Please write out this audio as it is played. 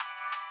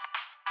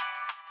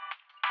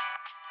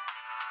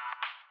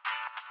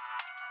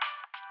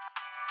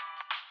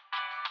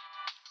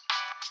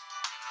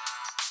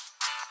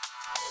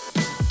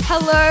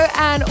Hello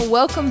and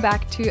welcome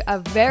back to a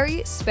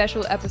very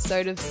special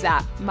episode of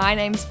Zap. My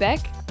name's Bec.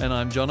 And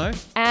I'm Jono.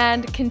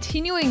 And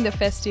continuing the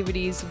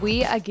festivities,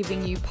 we are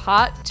giving you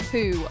part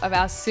 2 of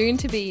our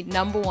soon-to-be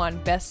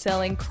 #1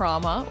 best-selling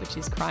crama, which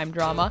is crime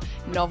drama,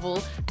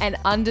 novel, An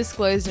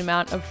Undisclosed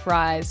Amount of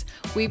Fries.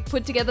 We've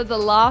put together the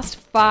last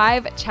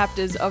 5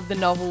 chapters of the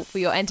novel for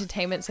your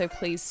entertainment, so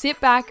please sit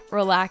back,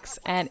 relax,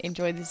 and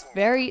enjoy this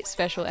very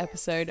special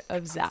episode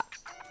of Zap.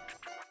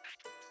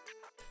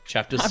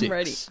 Chapter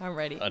 6. I'm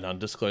ready. An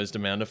Undisclosed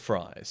Amount of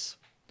Fries.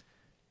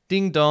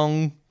 Ding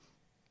dong.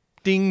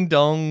 Ding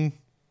dong.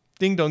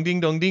 Ding dong, ding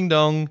dong, ding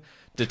dong.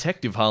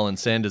 Detective Harlan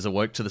Sanders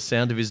awoke to the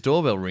sound of his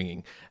doorbell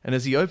ringing, and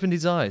as he opened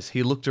his eyes,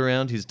 he looked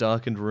around his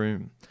darkened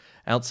room.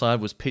 Outside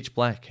was pitch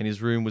black, and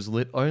his room was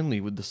lit only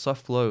with the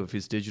soft glow of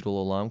his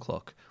digital alarm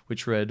clock,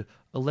 which read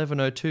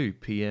 11:02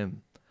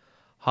 p.m.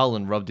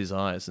 Harlan rubbed his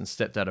eyes and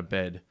stepped out of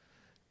bed.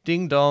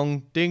 Ding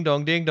dong, ding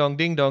dong, ding dong,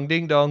 ding dong,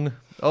 ding dong.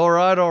 All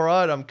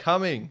right, I'm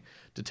coming.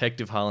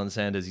 Detective Harlan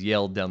Sanders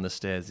yelled down the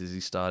stairs as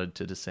he started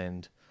to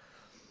descend.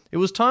 It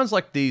was times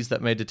like these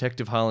that made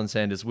Detective Harlan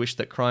Sanders wish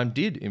that crime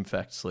did, in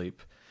fact,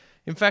 sleep.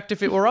 In fact,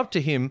 if it were up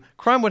to him,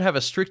 crime would have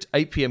a strict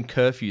 8 p.m.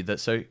 curfew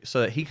so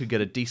that he could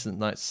get a decent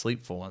night's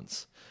sleep for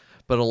once.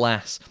 But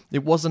alas,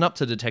 it wasn't up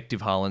to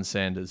Detective Harlan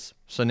Sanders,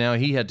 so now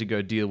he had to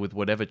go deal with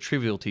whatever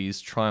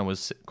trivialities crime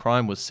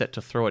was set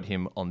to throw at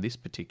him on this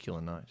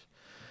particular night.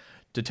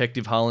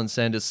 Detective Harlan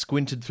Sanders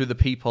squinted through the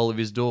peephole of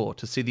his door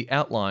to see the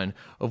outline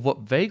of what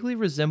vaguely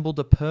resembled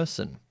a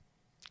person.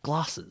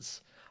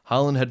 Glasses.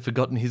 Harlan had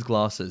forgotten his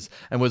glasses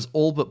and was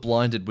all but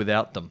blinded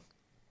without them.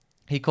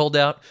 He called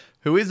out,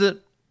 "Who is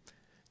it?"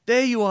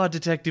 "There you are,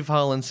 Detective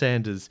Harlan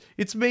Sanders.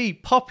 It's me,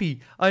 Poppy.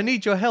 I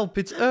need your help.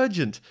 It's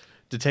urgent."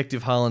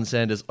 Detective Harlan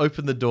Sanders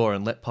opened the door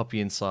and let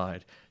Poppy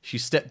inside. She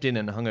stepped in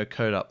and hung her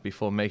coat up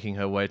before making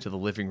her way to the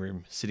living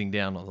room, sitting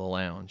down on the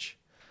lounge.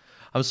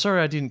 "I'm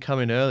sorry I didn't come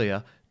in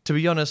earlier. To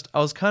be honest,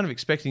 I was kind of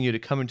expecting you to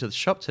come into the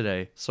shop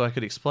today so I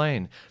could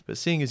explain, but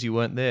seeing as you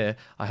weren't there,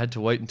 I had to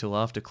wait until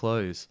after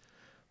close."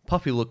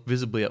 Poppy looked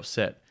visibly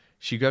upset.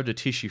 She grabbed a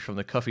tissue from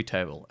the coffee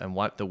table and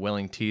wiped the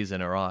welling tears in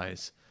her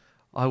eyes.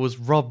 "I was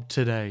robbed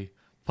today,"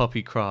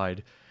 Poppy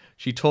cried.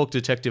 She talked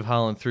Detective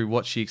Harlan through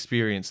what she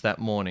experienced that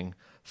morning.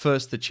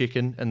 First the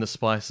chicken and the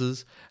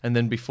spices, and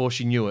then before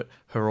she knew it,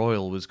 her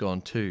oil was gone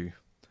too.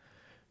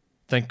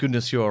 "Thank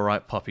goodness you're all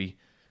right, Poppy.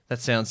 That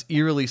sounds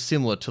eerily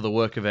similar to the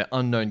work of our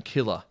unknown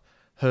killer.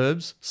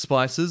 Herbs,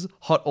 spices,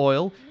 hot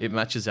oil, it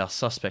matches our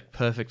suspect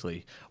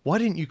perfectly. Why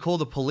didn't you call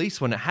the police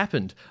when it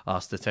happened?"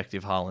 asked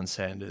Detective Harlan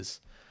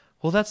Sanders.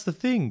 "Well, that's the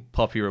thing,"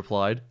 Poppy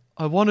replied.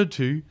 "I wanted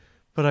to,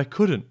 but I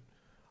couldn't.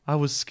 I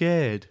was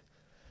scared."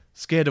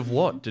 "Scared of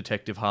what?"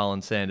 Detective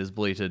Harlan Sanders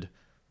bleated.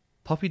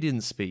 Poppy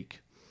didn't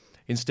speak.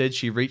 Instead,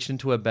 she reached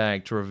into her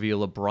bag to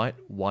reveal a bright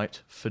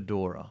white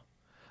fedora.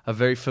 A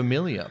very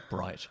familiar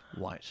bright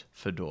white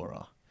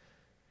fedora.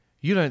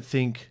 "You don't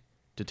think..."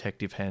 I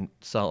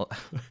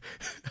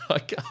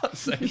can't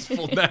say his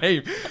full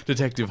name.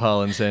 Detective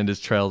Harlan Sanders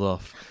trailed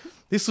off.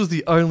 "This was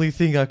the only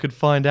thing I could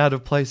find out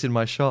of place in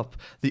my shop.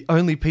 The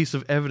only piece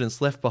of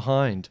evidence left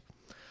behind."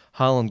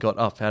 Harlan got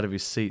up out of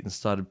his seat and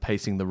started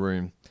pacing the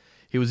room.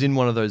 He was in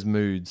one of those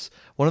moods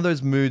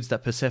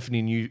that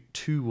Persephone knew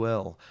too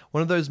well.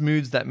 One of those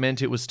moods that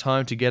meant it was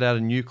time to get out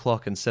a new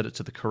clock and set it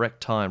to the correct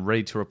time,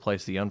 ready to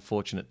replace the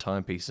unfortunate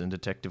timepiece in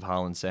Detective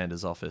Harlan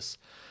Sanders' office.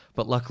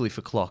 But luckily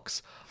for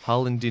clocks,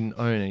 Harlan didn't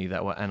own any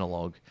that were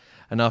analog,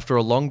 and after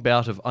a long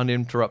bout of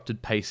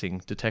uninterrupted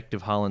pacing,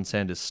 Detective Harlan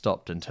Sanders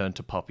stopped and turned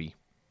to Poppy.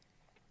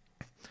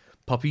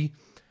 "Poppy,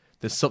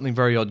 there's something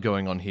very odd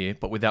going on here,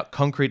 but without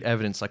concrete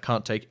evidence I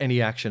can't take any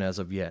action as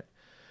of yet.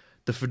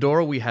 The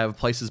fedora we have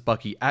places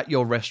Bucky at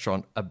your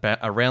restaurant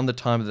around the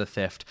time of the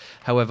theft.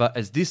 However,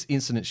 as this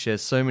incident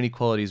shares so many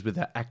qualities with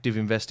our active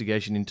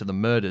investigation into the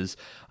murders,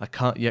 I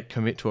can't yet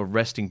commit to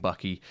arresting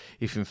Bucky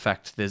if in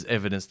fact there's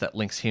evidence that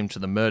links him to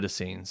the murder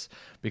scenes,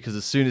 because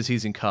as soon as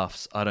he's in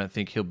cuffs, I don't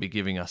think he'll be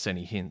giving us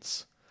any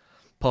hints.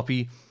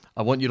 Poppy,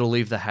 I want you to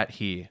leave the hat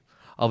here.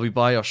 I'll be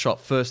by your shop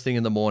first thing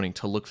in the morning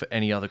to look for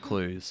any other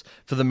clues.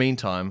 For the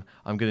meantime,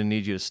 I'm going to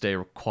need you to stay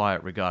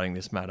quiet regarding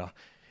this matter.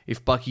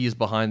 If Bucky is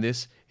behind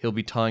this, he'll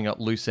be tying up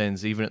loose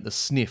ends even at the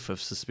sniff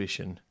of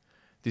suspicion.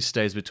 This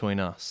stays between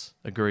us.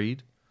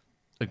 Agreed?"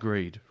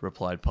 "Agreed,"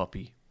 replied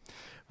Poppy.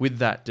 With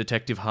that,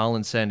 Detective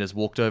Harlan Sanders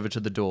walked over to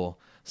the door,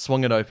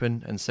 swung it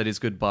open, and said his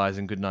goodbyes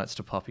and goodnights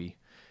to Poppy.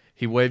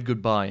 He waved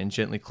goodbye and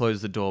gently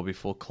closed the door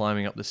before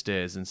climbing up the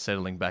stairs and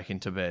settling back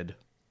into bed.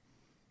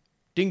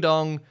 Ding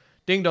dong!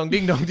 Ding dong,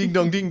 ding dong, ding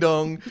dong, ding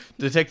dong!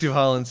 Detective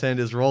Harlan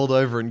Sanders rolled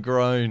over and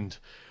groaned,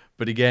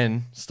 but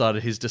again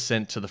started his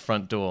descent to the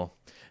front door.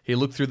 He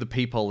looked through the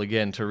peephole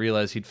again to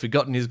realize he'd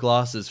forgotten his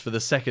glasses for the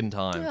second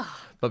time. Ugh.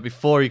 But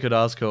before he could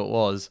ask who it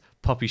was,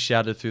 Poppy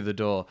shouted through the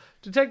door,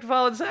 "Detective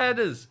Harlan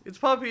Sanders! It's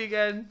Poppy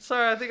again!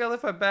 Sorry, I think I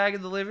left my bag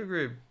in the living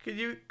room.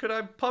 Could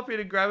I pop in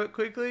and grab it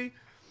quickly?"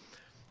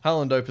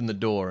 Harlan opened the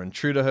door, and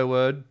true to her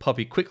word,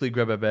 Poppy quickly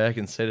grabbed her bag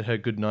and said her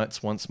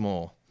goodnights once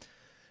more.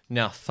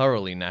 Now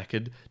thoroughly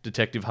knackered,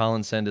 Detective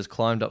Harlan Sanders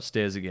climbed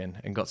upstairs again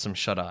and got some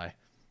shut-eye.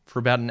 for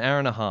about an hour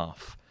and a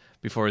half,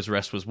 before his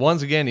rest was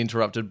once again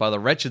interrupted by the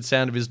wretched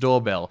sound of his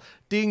doorbell.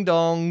 Ding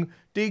dong,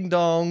 ding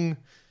dong.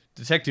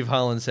 Detective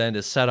Harlan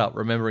Sanders sat up,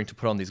 remembering to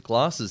put on his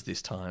glasses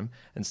this time,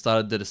 and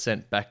started the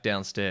descent back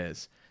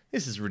downstairs.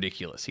 This is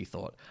ridiculous, he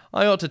thought.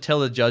 I ought to tell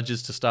the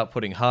judges to start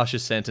putting harsher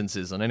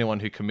sentences on anyone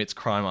who commits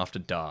crime after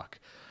dark.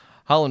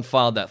 Harlan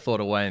filed that thought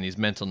away in his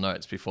mental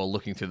notes before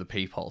looking through the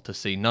peephole to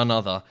see none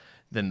other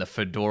than the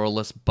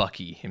fedoraless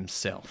Bucky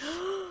himself.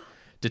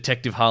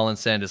 Detective Harlan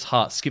Sanders'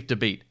 heart skipped a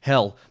beat,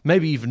 hell,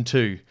 maybe even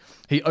two.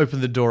 He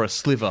opened the door a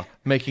sliver,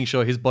 making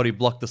sure his body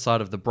blocked the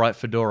side of the bright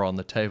fedora on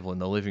the table in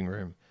the living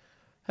room.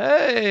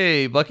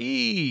 Hey,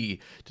 Bucky!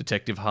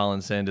 Detective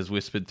Harlan Sanders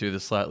whispered through the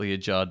slightly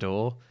ajar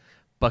door.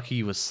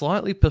 Bucky was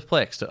slightly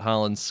perplexed at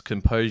Harlan's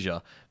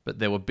composure, but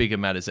there were bigger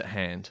matters at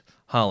hand.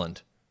 Harlan,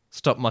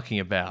 stop mucking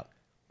about.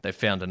 They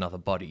found another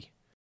body.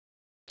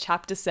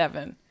 Chapter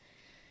 7.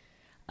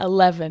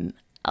 11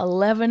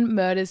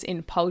 murders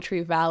in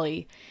Poultry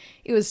Valley.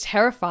 It was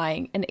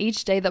terrifying, and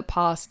each day that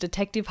passed,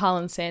 Detective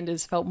Harlan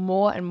Sanders felt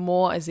more and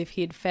more as if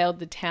he had failed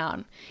the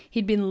town.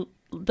 He'd been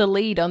the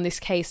lead on this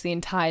case the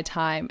entire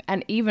time,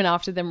 and even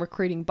after them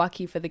recruiting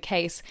Bucky for the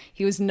case,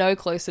 he was no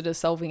closer to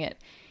solving it.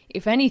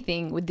 If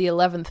anything, with the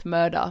 11th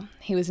murder,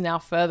 he was now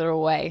further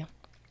away.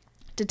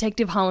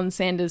 Detective Harlan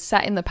Sanders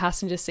sat in the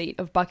passenger seat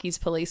of Bucky's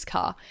police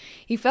car.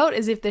 He felt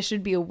as if there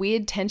should be a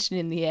weird tension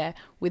in the air,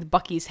 with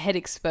Bucky's head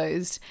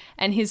exposed,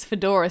 and his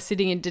fedora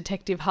sitting in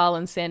Detective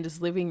Harlan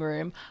Sanders' living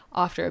room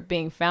after it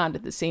being found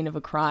at the scene of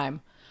a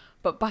crime.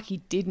 But Bucky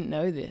didn't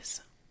know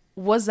this.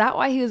 Was that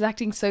why he was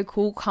acting so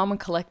cool, calm and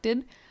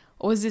collected?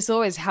 Or was this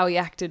always how he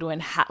acted when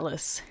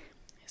hatless?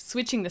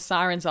 Switching the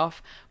sirens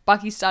off,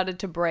 Bucky started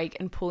to brake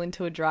and pull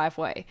into a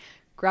driveway.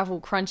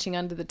 Gravel crunching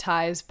under the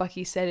tires,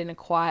 Bucky said in a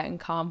quiet and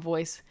calm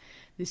voice,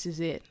 "This is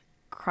it.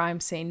 Crime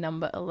scene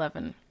number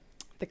 11.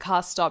 The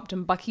car stopped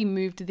and Bucky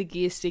moved the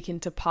gear stick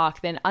into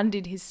park, then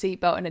undid his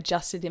seatbelt and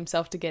adjusted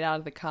himself to get out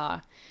of the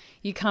car.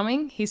 "You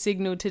coming?" he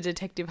signaled to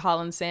Detective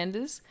Harlan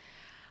Sanders.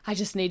 "I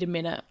just need a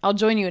minute. I'll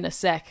join you in a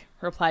sec,"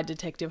 replied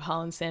Detective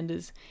Harlan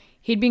Sanders.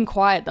 He'd been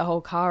quiet the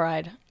whole car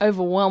ride,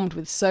 overwhelmed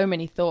with so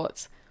many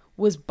thoughts.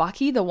 Was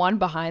Bucky the one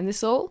behind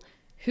this all?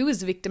 Who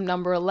was victim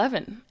number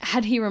 11?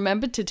 Had he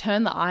remembered to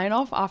turn the iron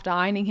off after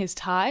ironing his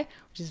tie?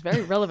 Which is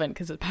very relevant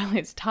because apparently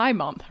it's tie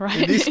month,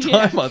 right? It is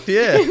tie month,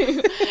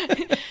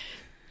 yeah.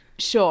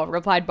 "Sure,"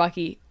 replied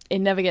Bucky. "It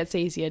never gets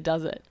easier,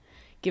 does it?"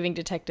 Giving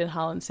Detective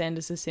Harlan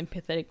Sanders a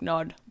sympathetic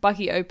nod,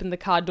 Bucky opened the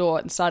car door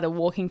and started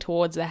walking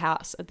towards the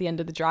house at the end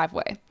of the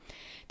driveway.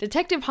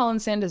 Detective Harlan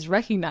Sanders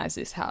recognized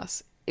this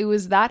house. It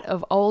was that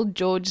of old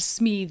George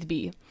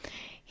Smethby.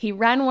 He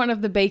ran one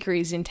of the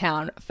bakeries in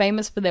town,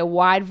 famous for their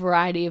wide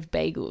variety of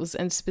bagels,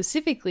 and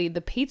specifically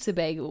the pizza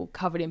bagel,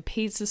 covered in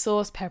pizza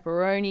sauce,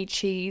 pepperoni,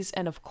 cheese,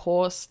 and of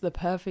course, the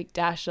perfect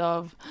dash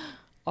of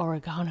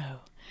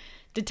oregano.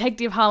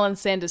 Detective Harlan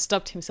Sanders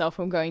stopped himself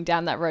from going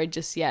down that road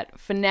just yet.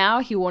 For now,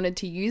 he wanted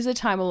to use the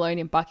time alone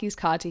in Bucky's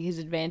car to his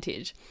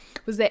advantage.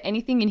 Was there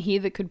anything in here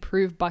that could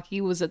prove Bucky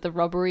was at the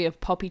robbery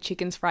of Poppy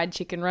Chicken's fried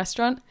chicken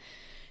restaurant?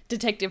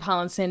 Detective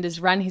Harlan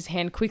Sanders ran his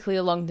hand quickly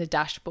along the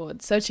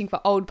dashboard, searching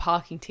for old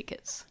parking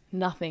tickets.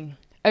 Nothing.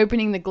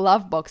 Opening the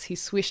glove box, he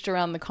swished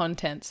around the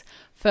contents.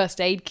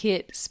 First aid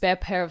kit, spare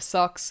pair of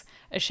socks,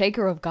 a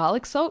shaker of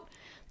garlic salt.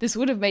 This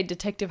would have made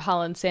Detective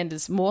Harlan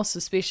Sanders more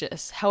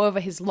suspicious. However,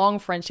 his long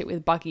friendship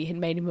with Bucky had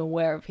made him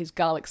aware of his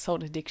garlic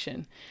salt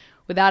addiction.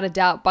 Without a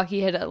doubt,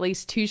 Bucky had at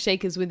least 2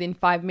 shakers within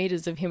 5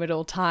 meters of him at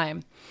all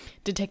time.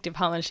 Detective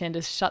Harlan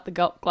Sanders shut the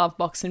glove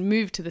box and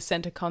moved to the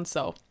center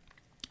console.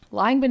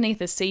 Lying beneath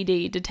a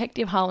CD,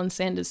 Detective Harlan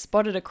Sanders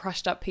spotted a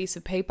crushed-up piece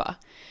of paper.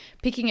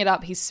 Picking it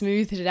up, he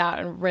smoothed it out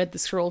and read the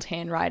scrawled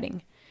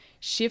handwriting.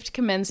 "Shift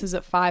commences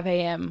at 5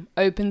 a.m.,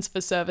 opens for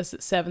service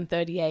at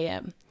 7:30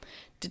 a.m.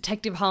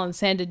 Detective Harlan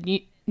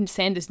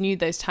Sanders knew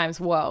those times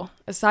well.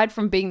 Aside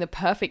from being the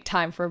perfect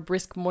time for a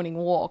brisk morning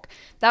walk,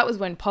 that was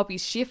when Poppy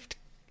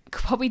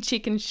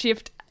Chicken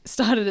shift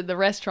started at the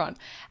restaurant,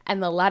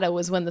 and the latter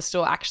was when the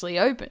store actually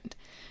opened.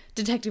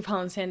 Detective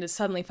Harlan Sanders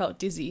suddenly felt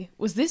dizzy.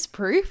 Was this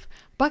proof?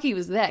 Bucky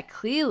was there,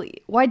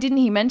 clearly. Why didn't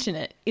he mention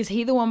it? Is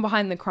he the one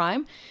behind the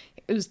crime?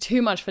 It was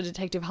too much for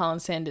Detective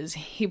Harlan Sanders.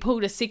 He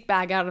pulled a sick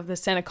bag out of the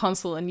center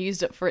console and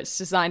used it for its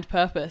designed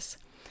purpose.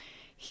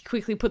 He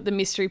quickly put the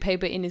mystery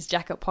paper in his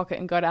jacket pocket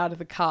and got out of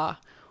the car.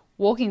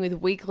 Walking with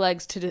weak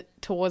legs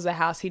towards the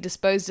house, he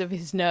disposed of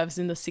his nerves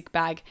in the sick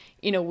bag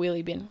in a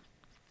wheelie bin.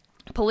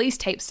 Police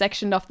tape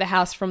sectioned off the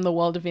house from the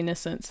world of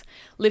innocence.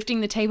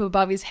 Lifting the tape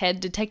above his head,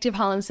 Detective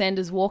Harlan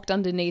Sanders walked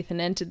underneath and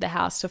entered the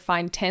house to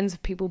find tens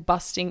of people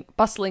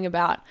bustling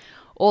about,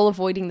 all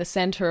avoiding the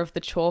center of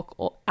the chalk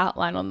or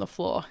outline on the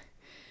floor.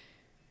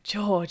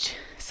 "George,"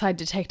 sighed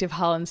Detective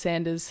Harlan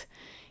Sanders.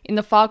 In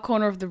the far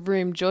corner of the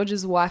room,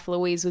 George's wife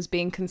Louise was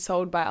being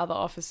consoled by other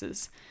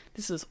officers.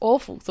 This was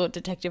awful, thought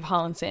Detective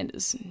Harlan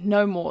Sanders.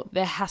 No more.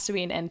 There has to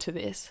be an end to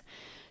this.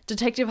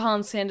 Detective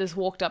Harlan Sanders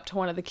walked up to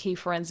one of the key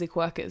forensic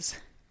workers.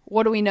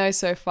 "What do we know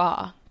so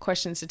far?"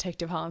 questions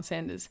Detective Harlan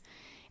Sanders.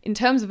 In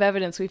terms of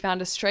evidence, we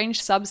found a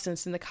strange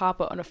substance in the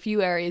carpet on a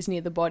few areas near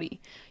the body.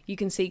 You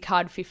can see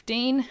card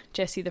 15,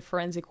 Jesse the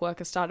forensic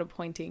worker started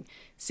pointing,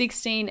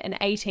 16 and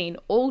 18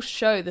 all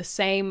show the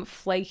same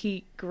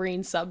flaky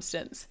green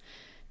substance.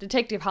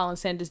 Detective Harlan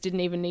Sanders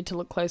didn't even need to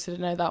look closer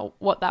to know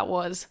what that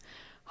was.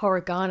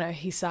 Oregano,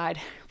 he sighed,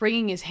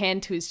 bringing his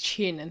hand to his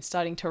chin and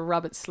starting to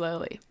rub it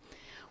slowly.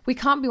 We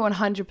can't be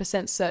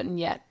 100% certain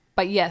yet,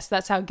 but yes,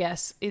 our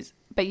guess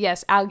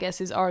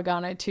is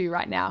oregano too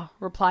right now,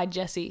 replied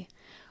Jesse.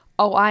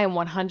 Oh, I am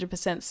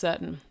 100%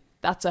 certain.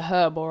 That's a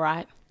herb, all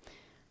right.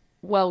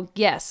 Well,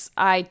 yes,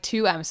 I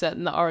too am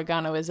certain that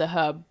oregano is a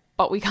herb,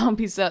 but we can't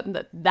be certain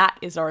that that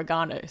is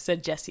oregano,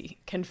 said Jesse,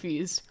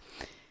 confused.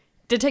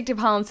 Detective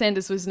Harlan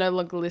Sanders was no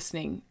longer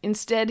listening.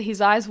 Instead,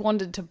 his eyes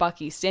wandered to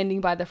Bucky, standing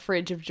by the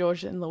fridge of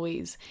George and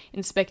Louise,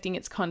 inspecting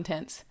its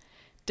contents.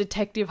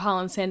 Detective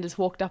Harlan Sanders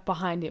walked up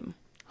behind him.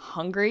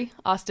 Hungry?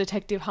 Asked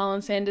Detective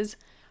Harlan Sanders.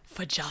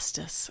 For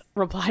justice,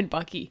 replied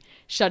Bucky,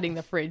 shutting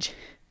the fridge.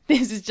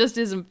 This just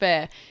isn't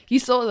fair. You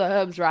saw the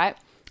herbs, right?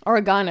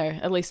 Oregano,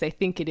 at least they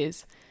think it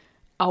is.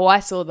 Oh, I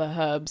saw the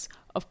herbs.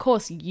 Of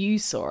course you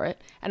saw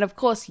it. And of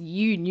course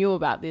you knew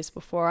about this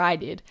before I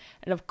did.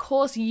 And of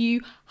course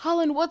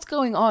Harlan, what's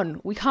going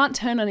on? We can't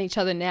turn on each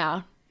other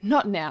now.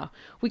 Not now.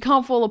 We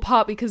can't fall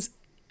apart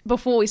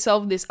before we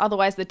solve this,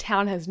 otherwise the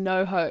town has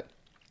no hope.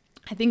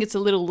 I think it's a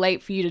little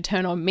late for you to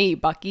turn on me,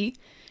 Bucky.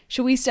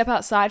 Shall we step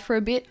outside for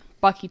a bit?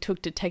 Bucky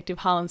took Detective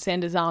Harlan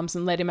Sanders' arms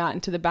and led him out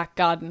into the back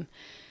garden.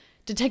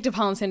 Detective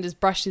Harlan Sanders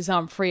brushed his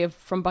arm free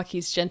from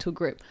Bucky's gentle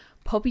grip.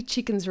 Poppy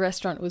Chicken's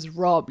restaurant was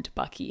robbed,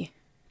 Bucky.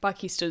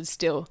 Bucky stood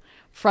still.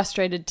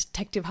 Frustrated,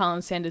 Detective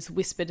Harlan Sanders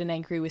whispered an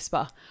angry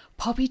whisper.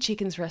 Poppy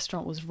Chicken's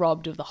restaurant was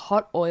robbed of the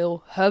hot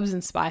oil, herbs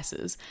and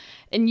spices.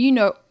 And you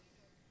know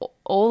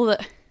all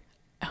the...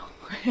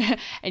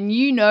 and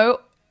you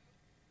know...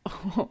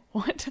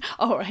 What?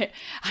 Oh, right.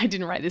 I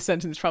didn't write this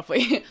sentence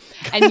properly.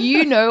 And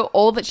you know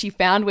all that she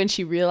found when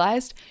she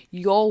realized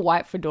your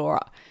white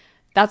fedora.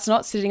 That's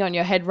not sitting on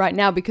your head right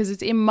now because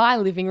it's in my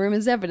living room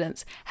as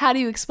evidence. How do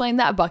you explain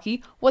that,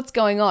 Bucky? What's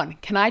going on?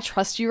 Can I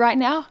trust you right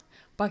now?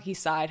 Bucky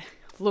sighed.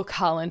 Look,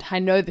 Harlan, I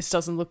know this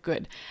doesn't look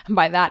good. And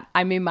by that,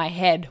 I mean my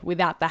head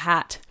without the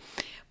hat.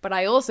 But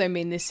I also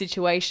mean this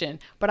situation.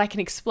 But I can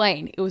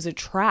explain. It was a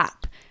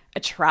trap. A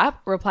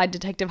trap? Replied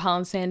Detective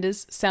Harlan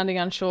Sanders, sounding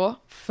unsure.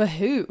 For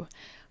who?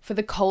 For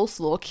the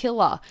coleslaw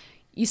killer.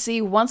 You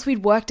see, once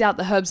we'd worked out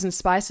the herbs and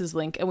spices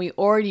link and we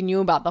already knew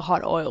about the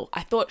hot oil,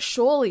 I thought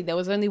surely there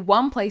was only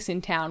one place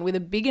in town with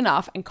a big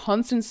enough and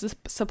constant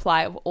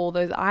supply of all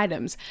those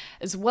items,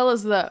 as well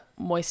as the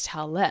moist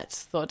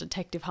towelettes, thought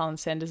Detective Harlan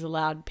Sanders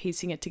aloud,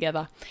 piecing it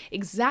together.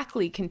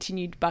 Exactly,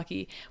 continued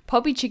Bucky.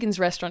 Poppy Chicken's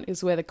restaurant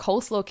is where the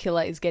coleslaw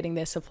killer is getting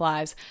their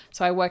supplies,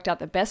 so I worked out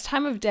the best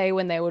time of day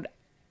when they would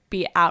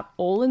be out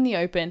all in the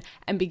open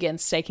and began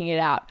staking it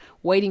out,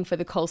 waiting for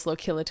the coleslaw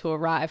killer to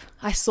arrive.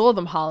 I saw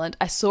them, Harlan.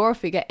 I saw a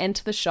figure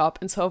enter the shop,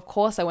 and so of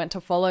course I went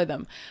to follow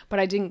them, but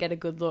I didn't get a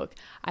good look.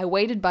 I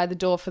waited by the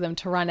door for them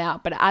to run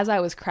out, but as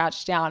I was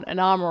crouched down, an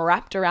arm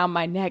wrapped around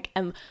my neck,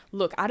 and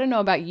look, I don't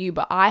know about you,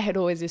 but I had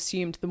always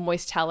assumed the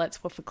moist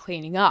towelettes were for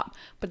cleaning up,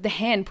 but the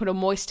hand put a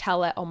moist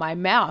towelette on my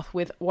mouth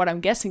with what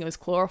I'm guessing was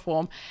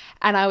chloroform,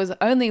 and I was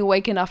only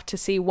awake enough to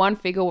see one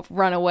figure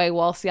run away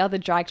whilst the other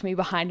dragged me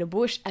behind a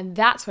bush, and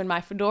that's when my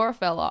fedora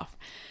fell off.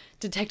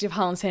 Detective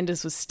Harlan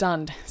Sanders was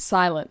stunned,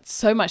 silent,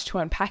 so much to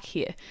unpack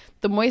here.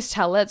 The moist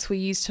towelettes were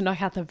used to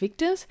knock out the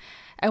victors?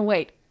 And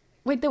wait,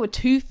 there were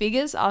two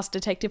figures? Asked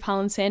Detective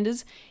Harlan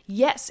Sanders.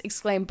 Yes,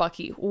 exclaimed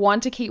Bucky, one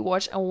to keep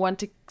watch and one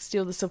to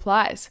steal the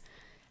supplies.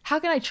 How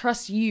can I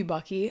trust you,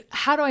 Bucky?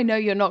 How do I know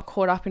you're not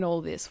caught up in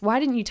all this? Why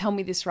didn't you tell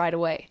me this right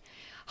away?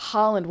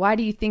 Harlan, why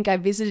do you think I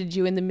visited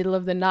you in the middle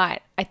of the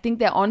night? I think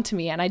they're onto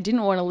me and I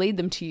didn't want to lead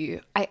them to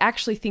you. I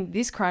actually think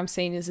this crime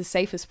scene is the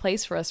safest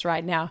place for us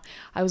right now.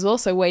 I was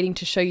also waiting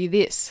to show you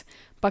this.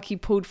 Bucky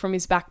pulled from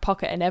his back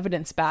pocket an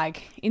evidence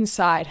bag.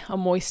 Inside, a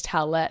moist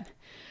towelette.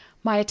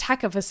 My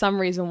attacker for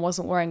some reason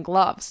wasn't wearing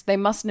gloves. They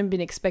mustn't have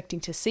been expecting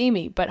to see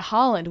me, but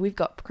Harlan, we've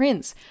got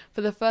prints. For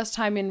the first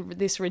time in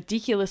this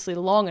ridiculously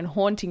long and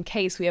haunting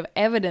case, we have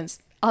evidence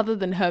other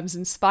than herbs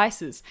and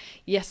spices.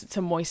 Yes, it's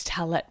a moist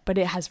towelette, but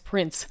it has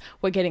prints.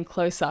 We're getting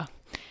closer.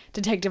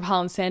 Detective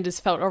Harlan Sanders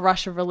felt a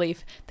rush of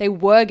relief. They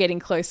were getting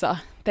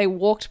closer. They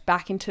walked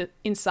back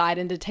inside,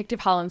 and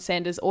Detective Harlan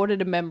Sanders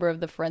ordered a member of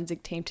the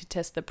forensic team to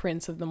test the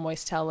prints of the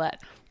moist towelette,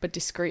 but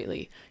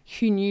discreetly.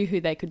 Who knew who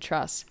they could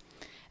trust?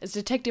 As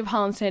Detective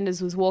Harlan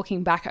Sanders was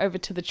walking back over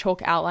to the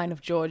chalk outline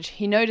of George,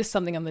 he noticed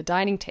something on the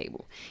dining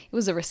table. It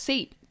was a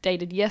receipt,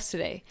 dated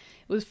yesterday.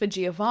 It was for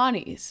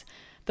Giovanni's,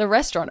 the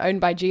restaurant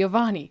owned by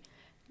Giovanni.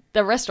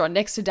 The restaurant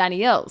next to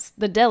Danielle's,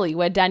 the deli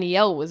where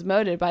Danielle was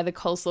murdered by the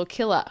coleslaw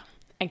killer,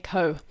 and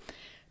co.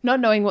 Not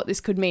knowing what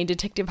this could mean,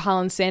 Detective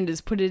Harlan Sanders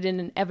put it in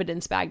an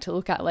evidence bag to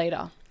look at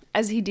later.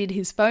 As he did,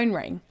 his phone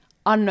rang.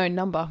 Unknown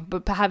number,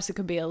 but perhaps it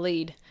could be a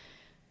lead.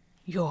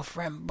 Your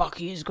friend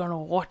Bucky is gonna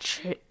want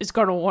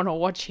to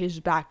watch his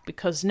back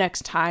because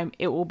next time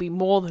it will be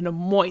more than a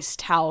moist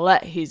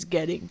towelette he's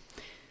getting.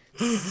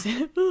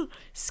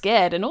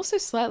 Scared and also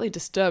slightly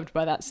disturbed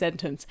by that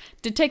sentence,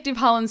 Detective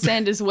Harlan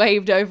Sanders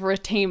waved over a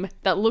team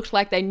that looked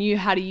like they knew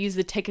how to use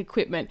the tech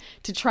equipment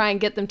to try and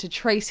get them to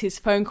trace his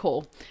phone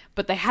call,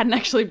 but they hadn't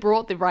actually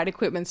brought the right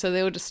equipment, so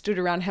they all just stood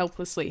around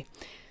helplessly.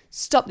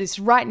 "Stop this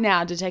right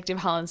now," Detective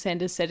Harlan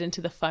Sanders said into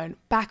the phone.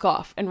 "Back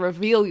off and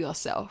reveal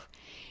yourself.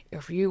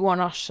 If you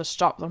want us to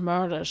stop the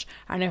murders,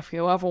 and if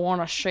you ever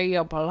want to see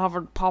your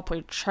beloved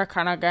puppy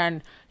chicken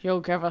again,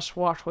 you'll give us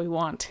what we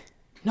want."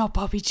 "Not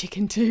puppy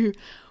chicken too.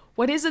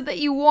 What is it that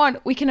you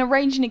want? We can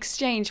arrange an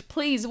exchange.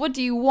 Please, what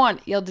do you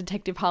want?" yelled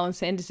Detective Harlan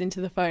Sanders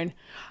into the phone.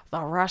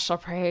 "The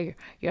recipe.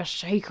 Your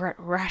secret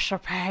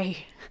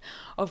recipe."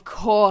 Of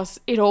course,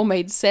 it all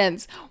made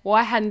sense.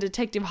 Why hadn't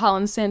Detective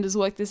Harlan Sanders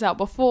worked this out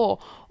before?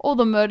 All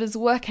the murders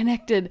were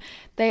connected.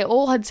 They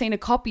all had seen a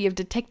copy of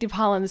Detective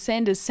Harlan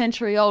Sanders'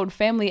 century-old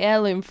family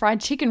heirloom fried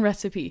chicken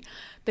recipe.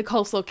 The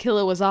coleslaw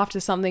killer was after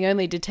something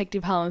only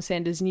Detective Harlan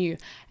Sanders knew,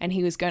 and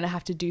he was going to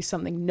have to do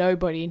something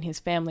nobody in his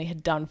family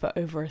had done for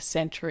over a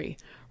century.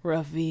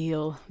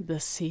 Reveal the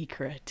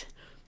secret.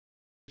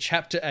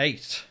 Chapter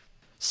 8.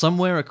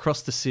 Somewhere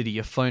across the city,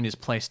 a phone is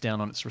placed down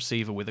on its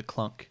receiver with a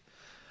clunk.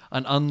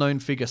 An unknown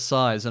figure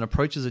sighs and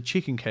approaches a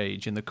chicken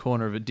cage in the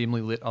corner of a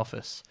dimly lit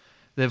office.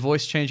 Their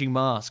voice-changing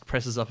mask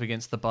presses up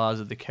against the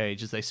bars of the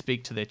cage as they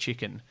speak to their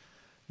chicken.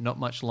 "Not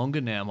much longer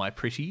now, my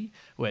pretty.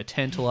 We're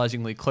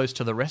tantalizingly close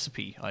to the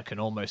recipe. I can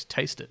almost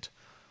taste it."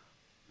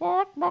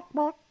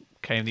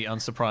 Came the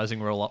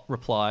unsurprising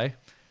reply.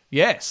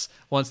 "Yes,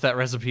 once that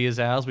recipe is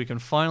ours, we can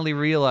finally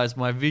realize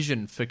my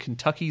vision for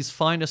Kentucky's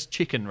finest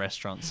chicken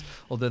restaurants,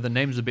 although the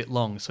name's a bit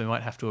long, so we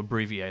might have to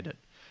abbreviate it."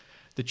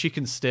 The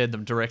chicken stared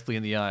them directly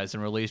in the eyes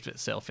and relieved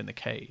itself in the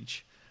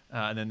cage.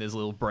 And then there's a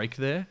little break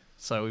there.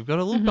 So we've got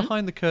a little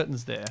behind the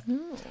curtains there.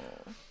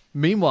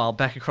 Meanwhile,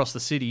 back across the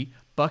city,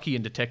 Bucky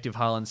and Detective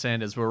Harlan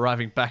Sanders were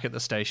arriving back at the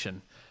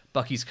station.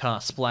 Bucky's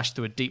car splashed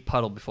through a deep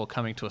puddle before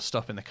coming to a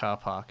stop in the car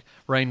park.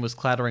 Rain was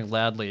clattering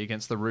loudly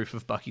against the roof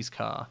of Bucky's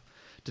car.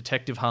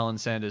 Detective Harlan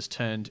Sanders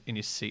turned in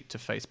his seat to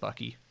face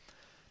Bucky.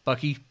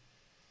 "Bucky,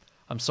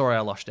 I'm sorry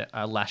I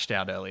lashed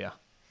out earlier.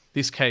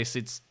 This case,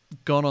 it's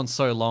gone on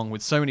so long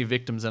with so many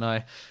victims, and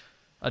I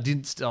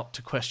didn't stop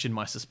to question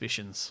my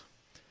suspicions.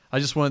 I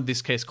just wanted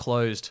this case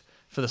closed,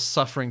 for the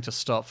suffering to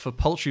stop, for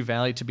Poultry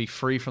Valley to be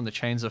free from the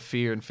chains of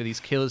fear, and for these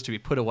killers to be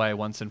put away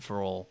once and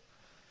for all."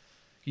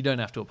 "You don't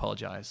have to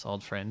apologize,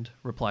 old friend,"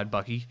 replied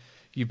Bucky.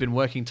 "You've been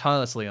working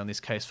tirelessly on this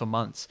case for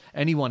months.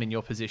 Anyone in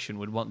your position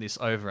would want this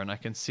over, and I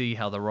can see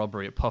how the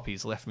robbery at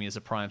Poppy's left me as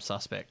a prime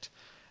suspect.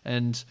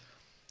 And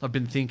I've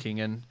been thinking,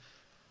 and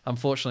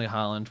unfortunately,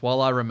 Harlan,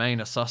 while I remain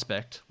a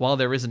suspect, while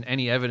there isn't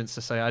any evidence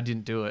to say I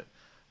didn't do it,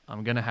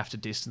 I'm going to have to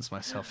distance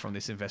myself from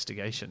this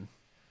investigation."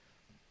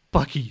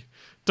 "Bucky,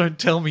 don't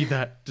tell me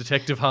that,"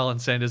 Detective Harlan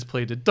Sanders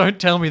pleaded.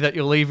 "Don't tell me that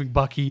you're leaving,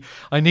 Bucky.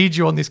 I need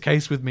you on this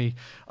case with me.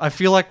 I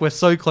feel like we're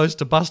so close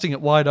to busting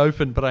it wide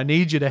open, but I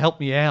need you to help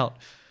me out."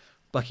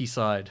 Bucky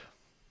sighed.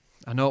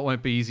 "I know it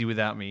won't be easy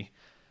without me,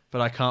 but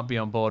I can't be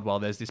on board while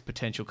there's this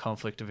potential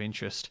conflict of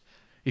interest.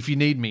 If you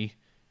need me,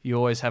 you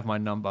always have my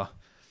number.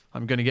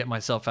 I'm going to get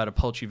myself out of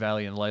Poultry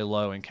Valley and lay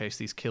low in case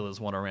these killers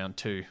want around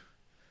too.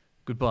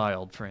 Goodbye,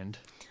 old friend."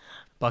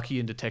 Bucky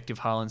and Detective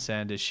Harlan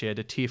Sanders shared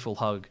a tearful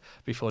hug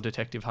before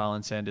Detective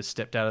Harlan Sanders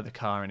stepped out of the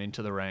car and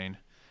into the rain.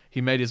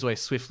 He made his way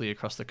swiftly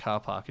across the car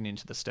park and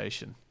into the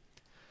station.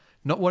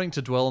 Not wanting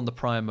to dwell on the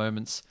prior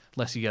moments,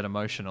 lest he get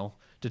emotional,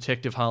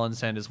 Detective Harlan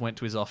Sanders went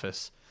to his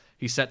office.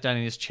 He sat down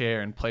in his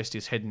chair and placed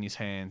his head in his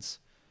hands.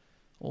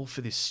 All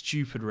for this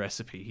stupid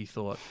recipe, he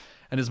thought.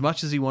 And as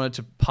much as he wanted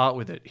to part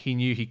with it, he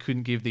knew he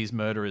couldn't give these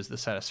murderers the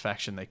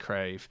satisfaction they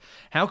crave.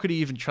 How could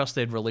he even trust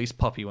they'd release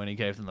Poppy when he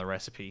gave them the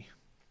recipe?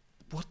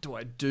 "What do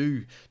I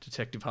do?"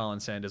 Detective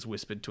Harlan Sanders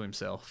whispered to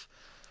himself.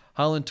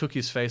 Harlan took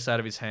his face out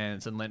of his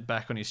hands and leant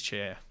back on his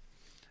chair.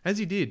 As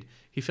he did,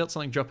 he felt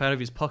something drop out of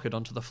his pocket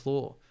onto the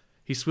floor.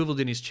 He swiveled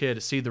in his chair to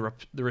see the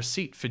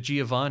receipt for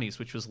Giovanni's,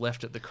 which was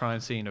left at the crime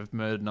scene of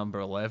murder number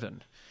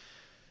 11.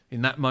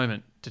 In that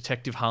moment,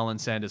 Detective Harlan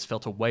Sanders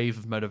felt a wave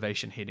of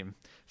motivation hit him.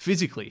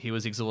 Physically, he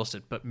was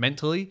exhausted, but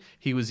mentally,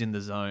 he was in the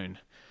zone.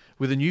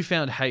 With a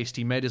newfound haste,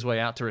 he made his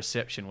way out to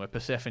reception where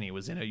Persephone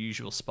was in her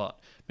usual spot,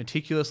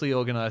 meticulously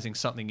organising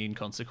something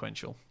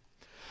inconsequential.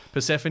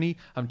 "Persephone,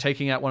 I'm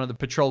taking out one of the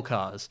patrol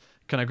cars.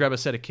 Can I grab a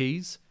set of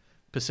keys?"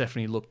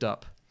 Persephone looked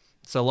up.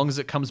 "So long as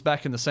it comes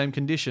back in the same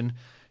condition."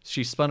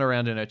 She spun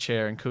around in her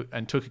chair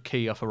and took a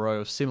key off a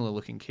row of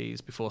similar-looking keys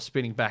before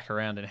spinning back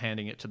around and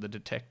handing it to the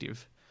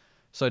detective.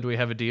 "So do we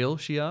have a deal?"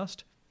 she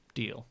asked.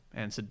 "Deal,"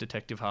 answered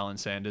Detective Harlan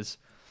Sanders.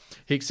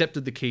 He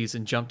accepted the keys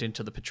and jumped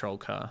into the patrol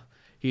car.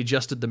 He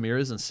adjusted the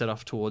mirrors and set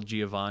off toward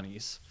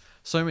Giovanni's.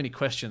 So many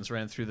questions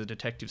ran through the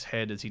detective's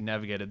head as he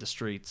navigated the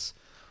streets,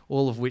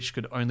 all of which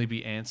could only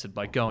be answered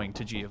by going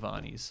to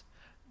Giovanni's,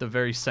 the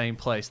very same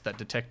place that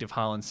Detective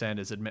Harlan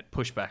Sanders had met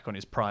pushback on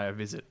his prior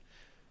visit.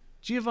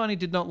 Giovanni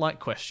did not like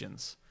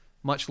questions.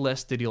 Much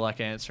less did he like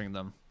answering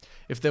them.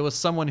 If there was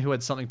someone who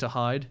had something to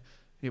hide,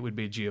 it would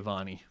be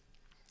Giovanni.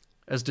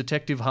 As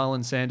Detective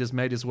Harlan Sanders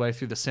made his way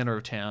through the centre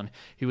of town,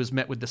 he was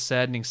met with the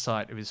saddening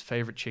sight of his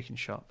favourite chicken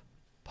shop.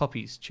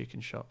 Poppy's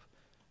chicken shop.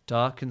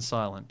 Dark and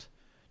silent.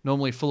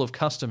 Normally full of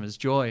customers,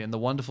 joy, and the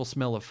wonderful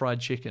smell of fried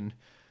chicken,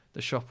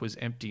 the shop was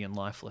empty and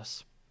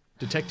lifeless.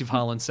 Detective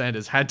Harlan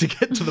Sanders had to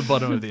get to the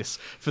bottom of this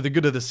for the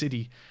good of the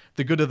city,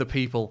 the good of the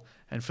people,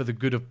 and for the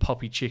good of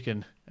Poppy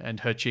Chicken and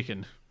her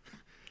chicken.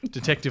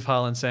 Detective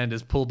Harlan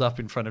Sanders pulled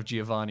up in front of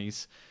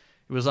Giovanni's.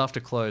 It was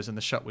after close and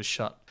the shop was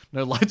shut.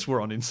 No lights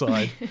were on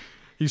inside.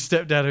 He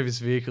stepped out of his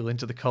vehicle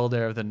into the cold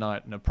air of the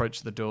night and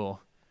approached the door.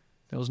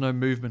 There was no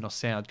movement or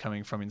sound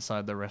coming from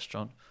inside the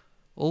restaurant.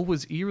 All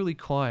was eerily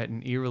quiet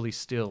and eerily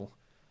still.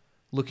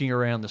 Looking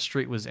around, the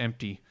street was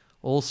empty.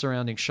 All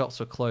surrounding shops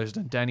were closed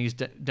and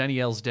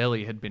Danielle's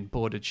Deli had been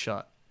boarded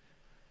shut.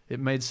 It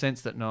made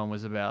sense that no one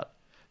was about.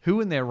 Who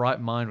in their right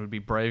mind would be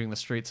braving the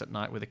streets at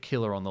night with a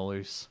killer on the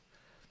loose?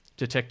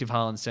 Detective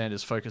Harlan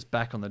Sanders focused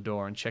back on the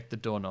door and checked the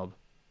doorknob.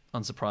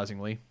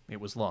 Unsurprisingly, it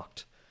was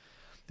locked.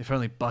 If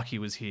only Bucky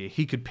was here,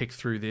 he could pick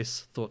through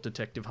this, thought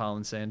Detective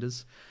Harlan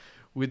Sanders.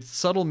 With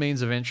subtle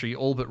means of entry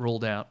all but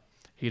ruled out,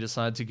 he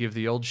decided to give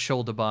the old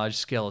shoulder barge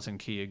skeleton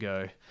key a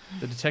go.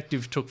 The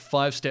detective took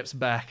 5 steps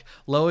back,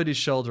 lowered his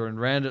shoulder and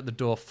ran at the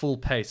door full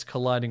pace,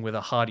 colliding with a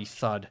hearty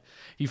thud.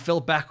 He fell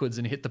backwards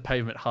and hit the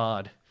pavement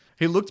hard.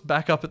 He looked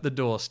back up at the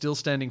door, still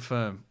standing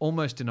firm,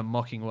 almost in a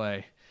mocking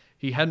way.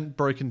 He hadn't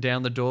broken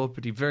down the door,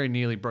 but he very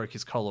nearly broke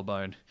his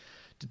collarbone.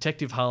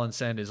 Detective Harlan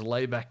Sanders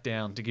lay back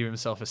down to give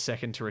himself a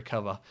second to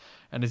recover,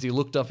 and as he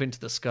looked up into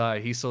the sky,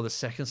 he saw the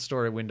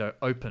second-story window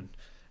open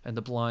and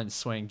the blinds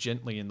swaying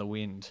gently in the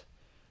wind.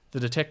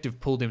 The detective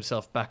pulled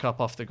himself back up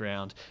off the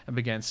ground and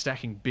began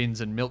stacking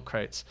bins and milk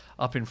crates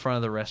up in front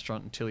of the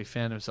restaurant until he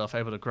found himself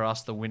able to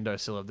grasp the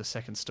windowsill of the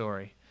second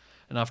story.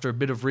 And after a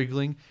bit of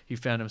wriggling, he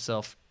found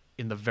himself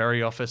in the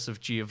very office of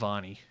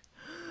Giovanni.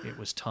 It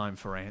was time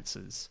for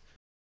answers.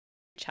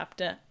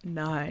 Chapter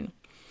 9.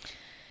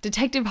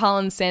 Detective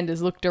Harlan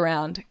Sanders looked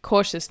around.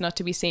 Cautious not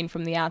to be seen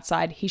from the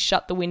outside, he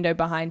shut the window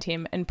behind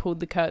him and pulled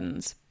the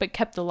curtains, but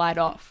kept the light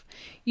off.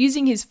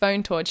 Using his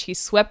phone torch, he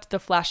swept the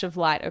flash of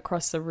light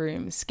across the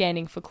room,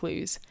 scanning for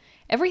clues.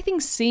 Everything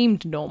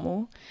seemed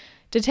normal.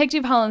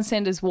 Detective Harlan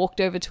Sanders walked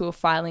over to a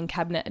filing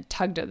cabinet and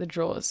tugged at the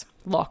drawers.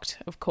 Locked,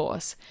 of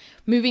course.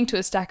 Moving to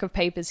a stack of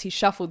papers, he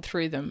shuffled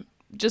through them.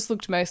 Just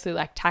looked mostly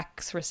like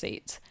tax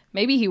receipts.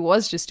 Maybe he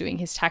was just doing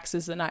his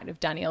taxes the night of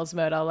Danielle's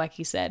murder, like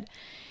he said.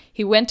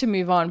 He went to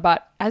move on,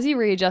 but as he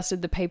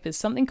readjusted the papers,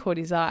 something caught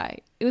his eye.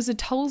 It was a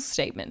tolls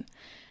statement.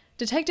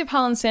 Detective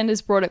Harlan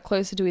Sanders brought it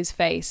closer to his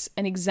face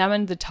and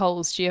examined the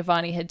tolls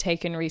Giovanni had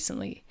taken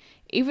recently.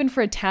 Even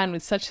for a town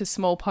with such a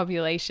small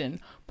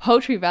population,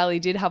 Poultry Valley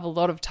did have a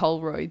lot of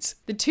toll roads.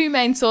 The 2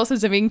 main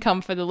sources of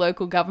income for the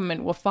local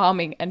government were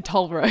farming and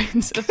toll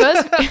roads.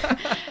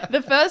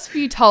 The first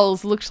few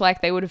tolls looked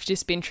like they would have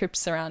just been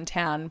trips around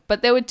town,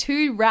 but there were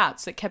 2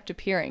 routes that kept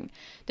appearing.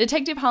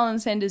 Detective Harlan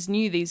Sanders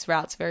knew these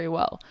routes very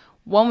well.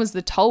 One was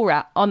the toll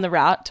route on the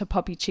route to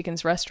Poppy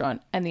Chicken's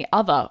restaurant, and the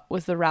other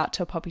was the route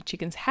to Poppy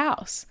Chicken's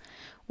house.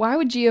 Why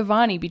would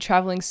Giovanni be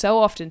travelling so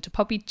often to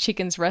Poppy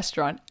Chicken's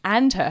restaurant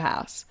and her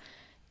house?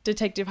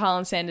 Detective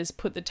Harlan Sanders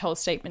put the toll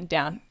statement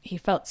down. He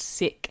felt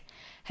sick.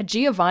 Had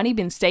Giovanni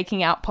been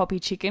staking out Poppy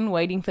Chicken,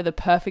 waiting for the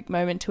perfect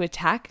moment to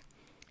attack?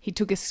 He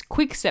took a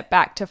quick step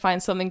back to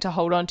find something to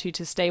hold on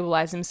to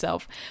stabilize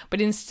himself,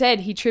 but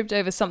instead he tripped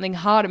over something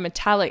hard and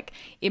metallic.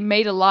 It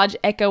made a large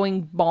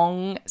echoing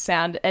bong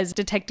sound as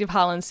Detective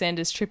Harlan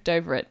Sanders tripped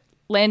over it,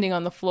 landing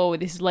on the floor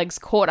with his legs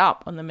caught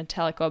up on the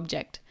metallic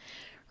object.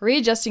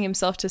 Readjusting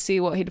himself to see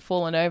what he'd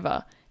fallen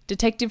over,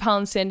 Detective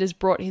Harlan Sanders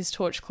brought his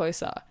torch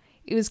closer.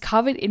 It was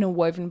covered in a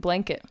woven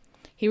blanket.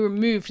 He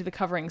removed the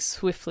covering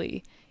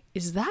swiftly.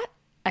 "Is that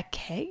a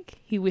keg?"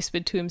 he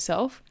whispered to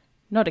himself.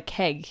 Not a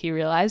keg, he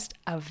realized,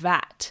 a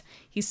vat.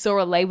 He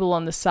saw a label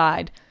on the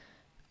side.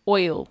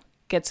 "Oil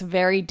gets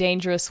very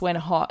dangerous when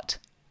hot.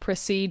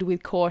 Proceed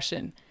with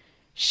caution."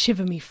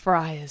 "Shiver me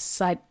friars,"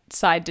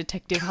 sighed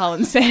Detective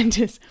Harlan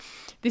Sanders.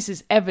 "This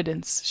is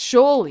evidence,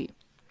 surely."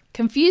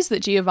 Confused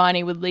that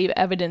Giovanni would leave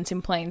evidence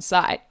in plain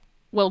sight.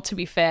 Well, to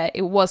be fair,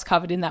 it was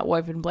covered in that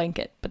woven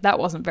blanket, but that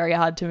wasn't very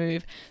hard to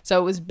move, so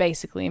it was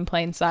basically in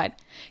plain sight.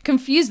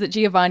 Confused that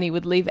Giovanni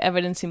would leave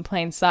evidence in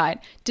plain sight,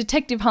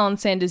 Detective Harlan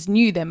Sanders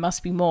knew there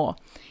must be more.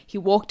 He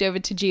walked over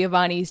to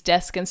Giovanni's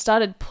desk and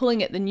started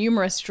pulling at the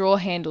numerous drawer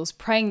handles,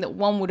 praying that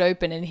one would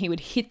open and he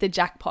would hit the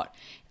jackpot.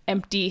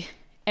 Empty.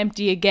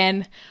 Empty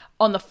again.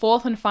 On the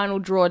 4th and final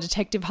drawer,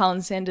 Detective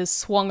Harlan Sanders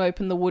swung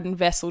open the wooden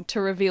vessel to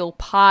reveal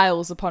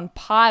piles upon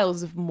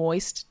piles of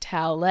moist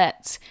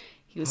towelettes.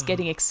 He was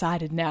getting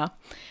excited now.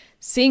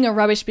 Seeing a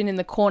rubbish bin in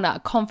the corner, a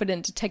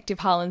confident Detective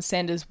Harlan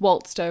Sanders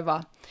waltzed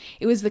over.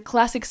 It was the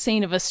classic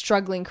scene of a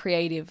struggling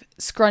creative,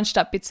 scrunched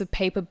up bits of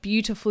paper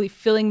beautifully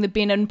filling the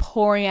bin and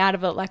pouring out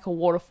of it like a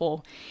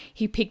waterfall.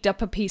 He picked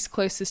up a piece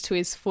closest to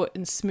his foot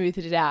and smoothed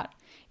it out.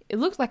 It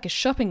looked like a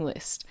shopping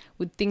list,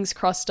 with things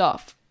crossed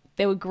off.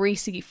 There were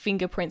greasy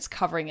fingerprints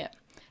covering it.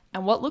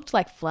 And what looked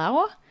like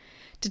flour?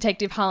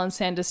 Detective Harlan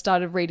Sanders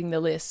started reading the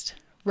list.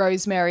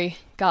 Rosemary,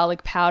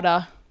 garlic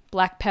powder,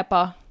 black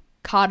pepper,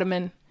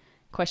 cardamom,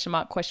 question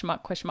mark, question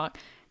mark, question mark.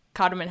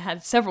 Cardamom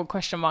had several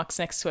question marks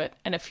next to it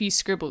and a few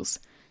scribbles.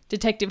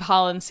 Detective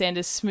Harlan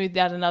Sanders smoothed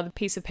out another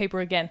piece of paper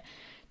again.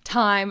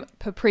 Thyme,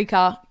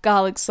 paprika,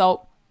 garlic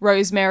salt,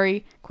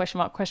 rosemary, question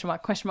mark, question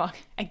mark, question mark.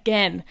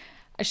 Again,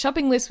 a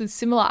shopping list with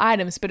similar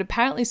items, but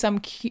apparently some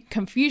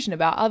confusion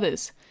about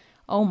others.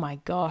 Oh my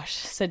gosh,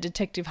 said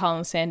Detective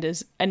Harlan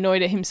Sanders,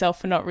 annoyed at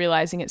himself for not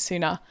realizing it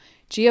sooner.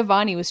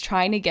 Giovanni was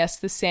trying to guess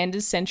the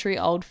Sanders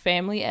century-old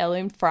family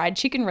heirloom fried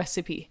chicken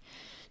recipe.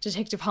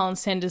 Detective Harlan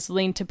Sanders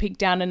leaned to pick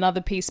down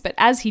another piece, but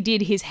as he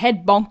did, his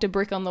head bonked a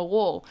brick on the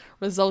wall,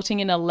 resulting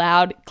in a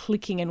loud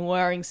clicking and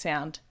whirring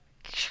sound.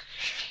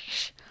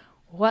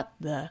 What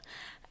the?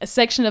 A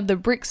section of the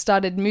brick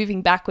started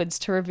moving backwards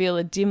to reveal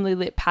a dimly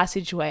lit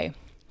passageway.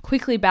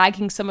 Quickly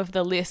bagging some of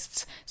the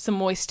lists, some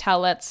moist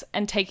towelettes,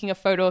 and taking a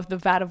photo of the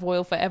vat of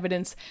oil for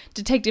evidence,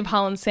 Detective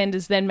Harlan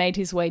Sanders then made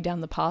his way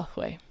down the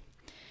pathway.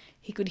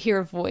 He could hear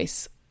a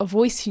voice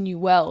he knew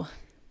well.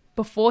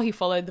 Before he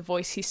followed the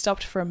voice, he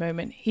stopped for a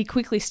moment. He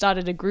quickly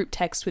started a group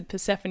text with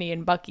Persephone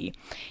and Bucky.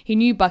 He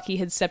knew Bucky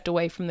had stepped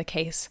away from the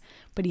case,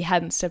 but he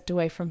hadn't stepped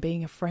away from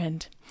being a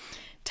friend.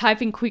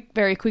 Typing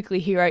very quickly,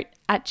 he wrote,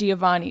 "At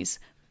Giovanni's.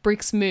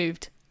 Bricks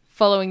moved.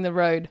 Following the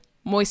road.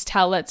 Moist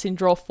towelettes in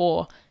drawer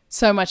 4.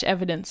 So much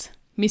evidence.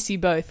 Miss you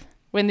both.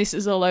 When this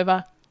is all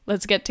over,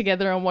 let's get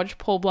together and watch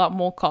Paul Blart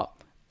Mall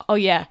Cop. Oh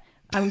yeah,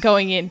 I'm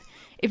going in.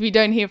 If you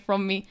don't hear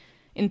from me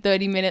in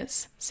 30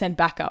 minutes, send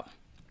backup."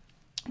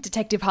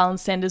 Detective Harlan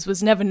Sanders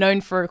was never known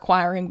for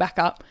requiring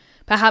backup.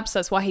 Perhaps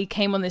that's why he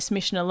came on this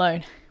mission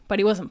alone. But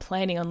he wasn't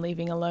planning on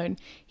leaving alone.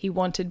 He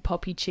wanted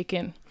Poppy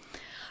Chicken.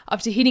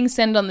 After hitting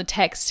send on the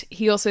text,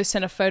 he also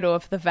sent a photo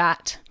of the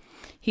vat.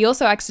 He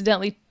also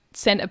accidentally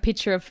sent a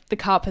picture of the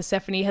car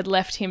Persephone had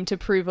left him to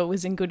prove it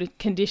was in good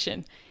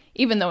condition.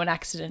 Even though an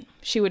accident,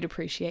 she would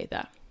appreciate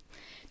that.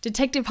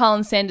 Detective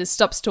Harlan Sanders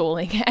stopped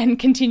stalling and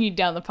continued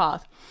down the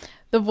path.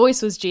 The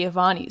voice was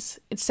Giovanni's.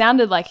 It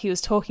sounded like he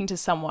was talking to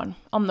someone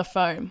on the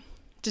phone.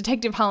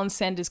 Detective Harlan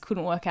Sanders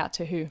couldn't work out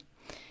to who.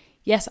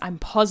 "Yes, I'm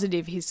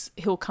positive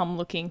he'll come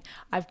looking.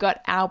 I've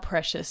got our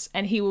Precious,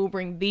 and he will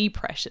bring the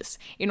Precious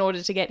in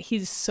order to get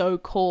his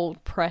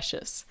so-called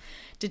Precious."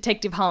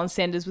 Detective Harlan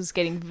Sanders was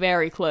getting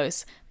very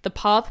close. The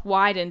path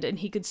widened and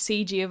he could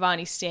see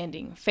Giovanni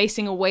standing,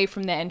 facing away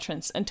from the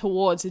entrance and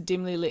towards a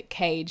dimly lit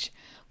cage.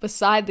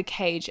 Beside the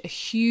cage, a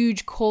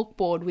huge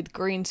corkboard with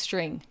green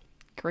string.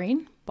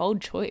 Green?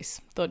 Bold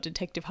choice, thought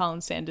Detective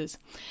Harlan Sanders.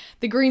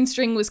 The green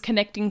string was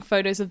connecting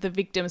photos of the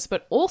victims,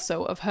 but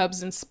also of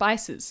herbs and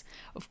spices.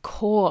 Of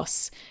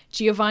course,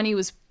 Giovanni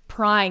was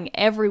prying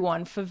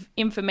everyone for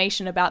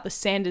information about the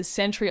Sanders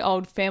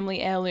century-old family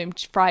heirloom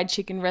fried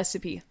chicken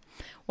recipe.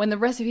 When the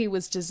recipe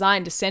was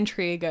designed a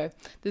century ago,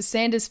 the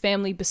Sanders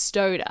family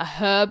bestowed a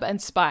herb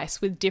and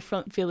spice with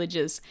different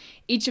villagers.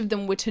 Each of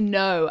them were to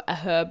know a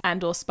herb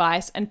and or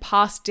spice and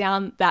pass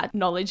down that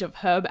knowledge of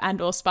herb and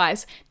or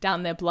spice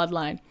down their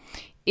bloodline.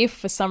 If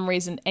for some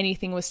reason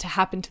anything was to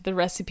happen to the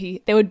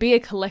recipe, there would be a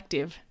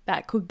collective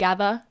that could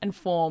gather and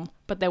form,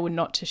 but they were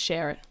not to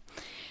share it.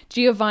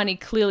 Giovanni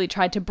clearly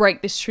tried to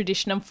break this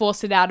tradition and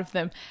force it out of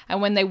them,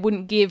 and when they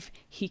wouldn't give,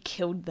 he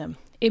killed them.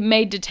 It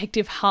made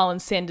Detective Harlan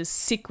Sanders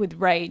sick with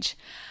rage.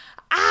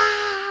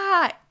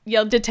 "Ah!"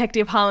 yelled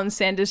Detective Harlan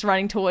Sanders,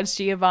 running towards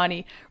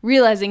Giovanni.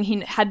 Realizing he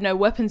had no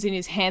weapons in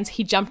his hands,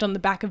 he jumped on the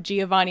back of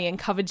Giovanni and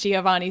covered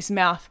Giovanni's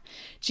mouth.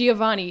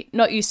 Giovanni,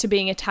 not used to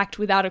being attacked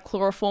without a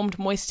chloroformed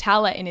moist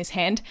towelette in his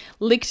hand,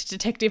 licked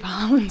Detective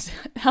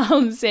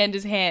Harlan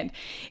Sanders' hand.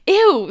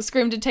 "Ew!"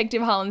 screamed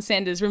Detective Harlan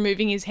Sanders,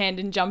 removing his hand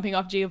and jumping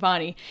off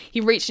Giovanni. He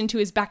reached into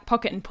his back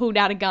pocket and pulled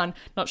out a gun,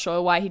 not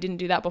sure why he didn't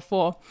do that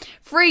before.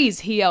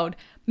 "Freeze!" he yelled.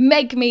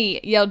 "Make me!"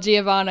 yelled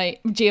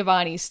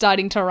Giovanni,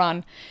 starting to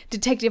run.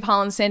 Detective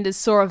Harlan Sanders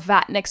saw a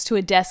vat next to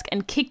a desk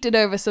and kicked it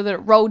over so that it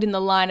rolled in the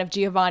line of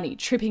Giovanni,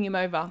 tripping him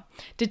over.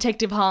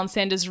 Detective Harlan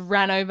Sanders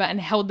ran over and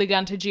held the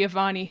gun to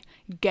Giovanni.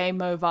 "Game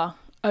over.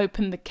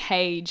 Open the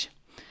cage."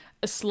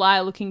 A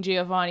sly-looking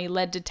Giovanni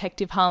led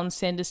Detective Harlan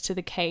Sanders to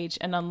the cage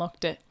and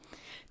unlocked it.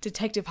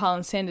 Detective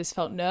Harlan Sanders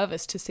felt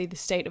nervous to see the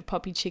state of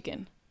Poppy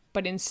Chicken,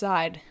 but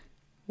inside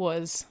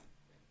was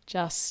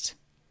just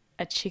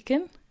a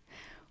chicken?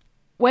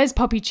 "Where's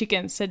Poppy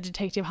Chicken?" said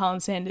Detective Harlan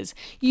Sanders.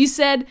 "You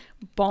said..."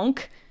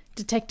 Bonk.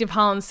 Detective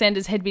Harlan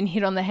Sanders had been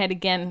hit on the head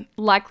again,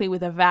 likely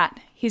with a vat.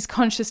 His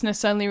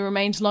consciousness only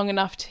remained long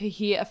enough to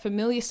hear a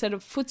familiar set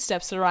of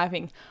footsteps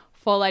arriving,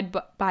 followed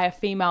by a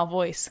female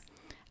voice.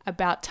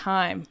 "About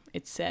time,"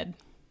 it said.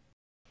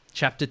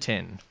 Chapter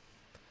 10.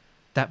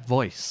 That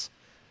voice.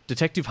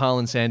 Detective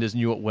Harlan Sanders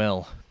knew it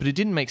well, but it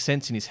didn't make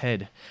sense in his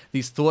head.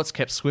 These thoughts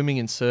kept swimming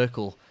in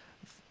circle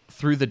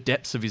through the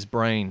depths of his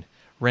brain,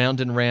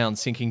 round and round,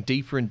 sinking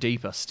deeper and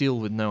deeper, still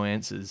with no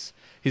answers.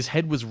 His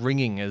head was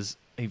ringing as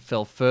he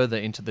fell further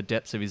into the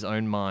depths of his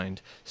own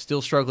mind,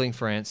 still struggling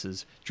for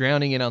answers,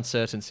 drowning in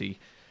uncertainty,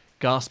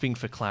 gasping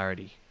for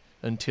clarity,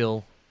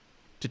 until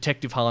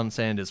Detective Harlan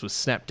Sanders was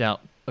snapped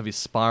out of his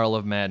spiral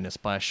of madness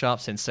by a sharp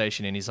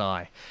sensation in his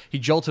eye. He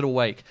jolted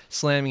awake,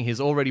 slamming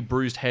his already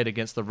bruised head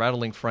against the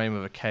rattling frame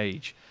of a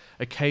cage.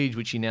 a cage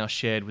which he now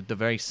shared with the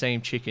very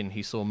same chicken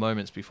he saw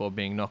moments before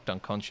being knocked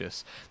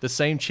unconscious, the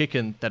same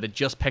chicken that had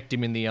just pecked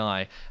him in the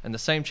eye, and the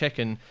same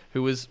chicken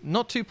who was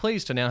not too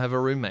pleased to now have a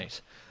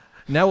roommate.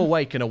 Now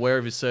awake and aware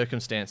of his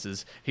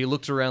circumstances, he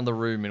looked around the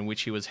room in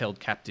which he was held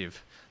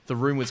captive. The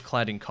room was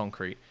clad in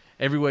concrete.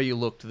 Everywhere you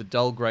looked, the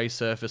dull grey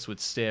surface would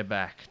stare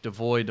back,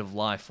 devoid of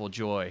life or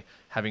joy,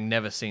 having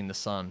never seen the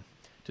sun.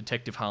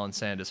 Detective Harlan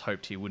Sanders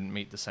hoped he wouldn't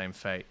meet the same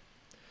fate.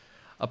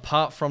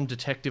 Apart from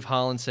Detective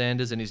Harlan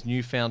Sanders and his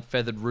newfound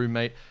feathered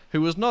roommate,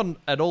 who was not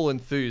at all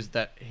enthused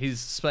that his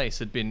space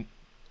had been...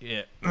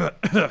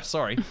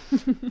 Sorry.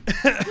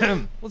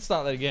 Let's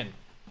start that again.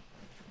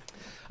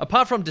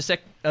 Apart from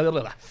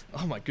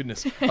oh my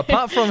goodness.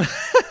 Apart from...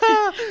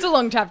 It's a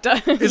long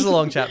chapter. It's a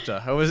long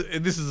chapter.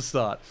 This is the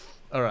start.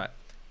 All right.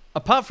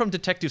 Apart from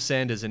Detective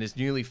Sanders and his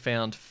newly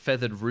found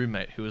feathered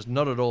roommate, who was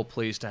not at all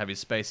pleased to have his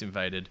space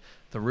invaded,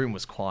 the room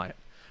was quiet,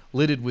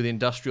 littered with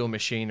industrial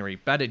machinery,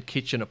 battered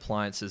kitchen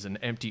appliances, and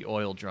empty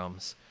oil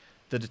drums.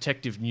 The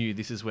detective knew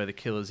this is where the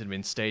killers had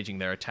been staging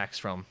their attacks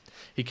from.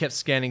 He kept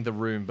scanning the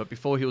room, but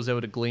before he was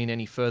able to glean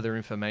any further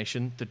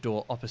information, the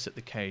door opposite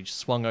the cage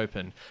swung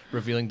open,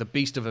 revealing the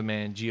beast of a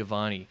man,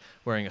 Giovanni,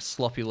 wearing a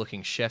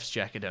sloppy-looking chef's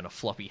jacket and a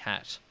floppy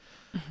hat.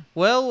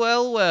 Well,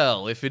 well,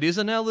 well, if it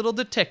isn't our little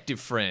detective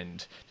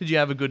friend. Did you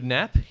have a good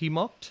nap? He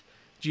mocked.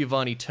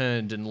 Giovanni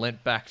turned and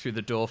leant back through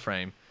the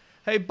doorframe.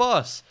 Hey,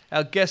 boss,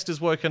 our guest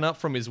has woken up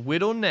from his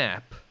whittle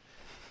nap.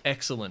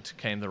 Excellent,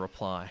 came the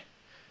reply.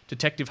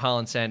 Detective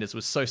Harlan Sanders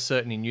was so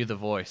certain he knew the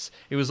voice.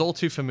 It was all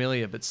too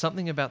familiar, but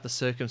something about the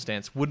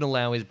circumstance wouldn't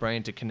allow his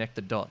brain to connect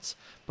the dots.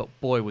 But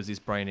boy, was his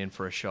brain in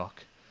for a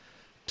shock.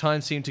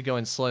 Time seemed to go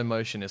in slow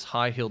motion as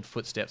high-heeled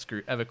footsteps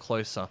grew ever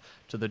closer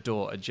to the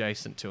door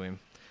adjacent to him.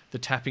 The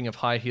tapping of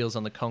high heels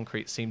on the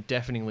concrete seemed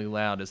deafeningly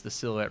loud as the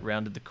silhouette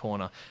rounded the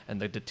corner, and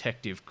the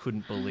detective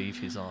couldn't believe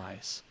his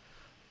eyes.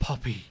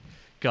 Poppy,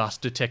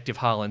 gasped Detective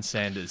Harlan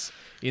Sanders.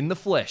 In the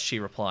flesh, she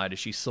replied as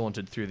she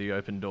sauntered through the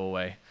open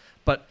doorway.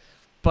 But,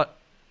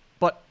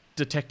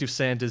 Detective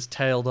Sanders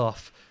tailed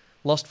off.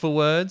 Lost for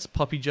words,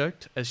 Poppy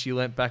joked as she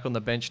leant back on the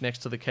bench next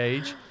to the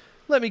cage.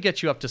 Let me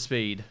get you up to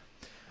speed.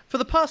 For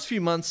the past few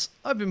months,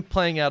 I've been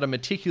playing out a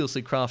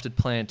meticulously crafted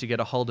plan to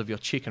get a hold of your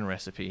chicken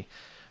recipe.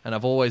 And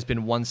I've always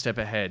been one step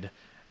ahead.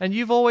 And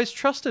you've always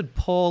trusted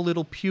poor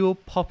little pure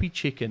Poppy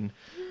chicken.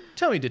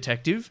 Tell me,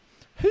 detective,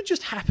 who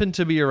just happened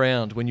to be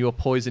around when you were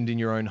poisoned in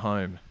your own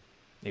home?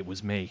 It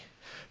was me.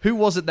 Who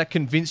was it that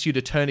convinced you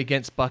to turn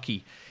against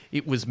Bucky?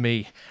 It was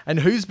me.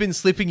 And who's been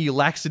slipping you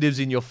laxatives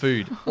in your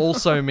food?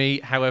 Also me,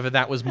 however,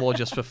 that was more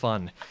just for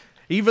fun.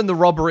 Even the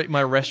robbery at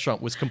my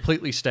restaurant was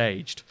completely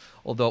staged.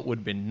 Although it would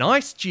have been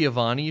nice,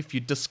 Giovanni, if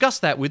you'd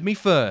discussed that with me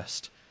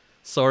first.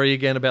 Sorry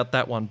again about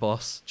that one,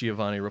 boss,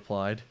 Giovanni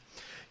replied.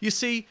 You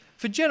see,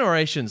 for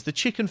generations, the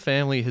chicken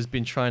family has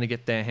been trying to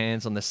get their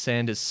hands on the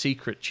Sanders'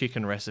 secret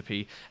chicken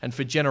recipe, and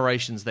for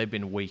generations they've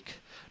been weak.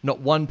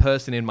 Not one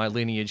person in my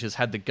lineage has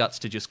had the guts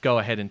to just go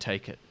ahead and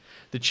take it.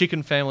 The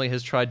chicken family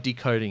has tried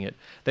decoding it.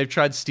 They've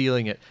tried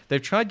stealing it.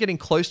 They've tried getting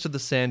close to the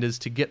Sanders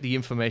to get the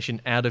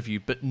information out of you,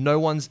 but no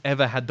one's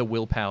ever had the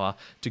willpower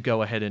to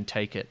go ahead and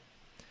take it.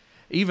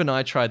 Even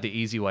I tried the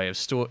easy way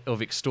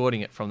of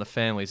extorting it from the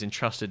families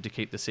entrusted to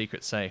keep the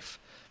secret safe.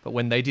 But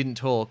when they didn't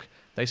talk,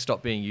 they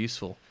stopped being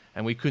useful,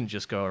 and we couldn't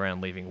just go around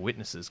leaving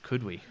witnesses,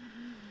 could we?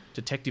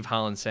 Detective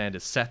Harlan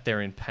Sanders sat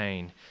there in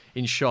pain,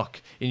 in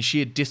shock, in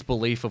sheer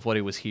disbelief of what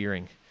he was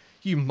hearing.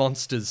 You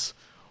monsters!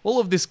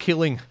 All of this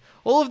killing,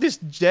 all of this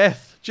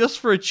death, just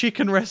for a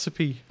chicken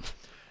recipe.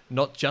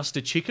 Not just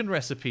a chicken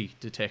recipe,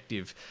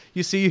 detective.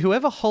 You see,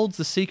 whoever holds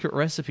the secret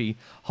recipe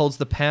holds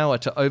the power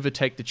to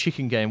overtake the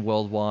chicken game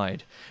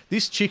worldwide.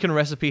 This chicken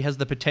recipe has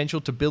the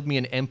potential to build me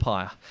an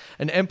empire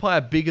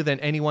bigger than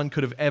anyone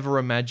could have ever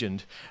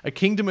imagined. A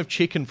kingdom of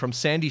chicken from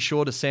sandy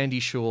shore to sandy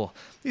shore.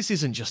 This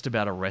isn't just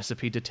about a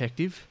recipe,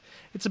 detective.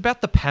 It's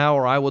about the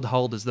power I would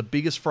hold as the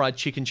biggest fried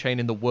chicken chain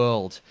in the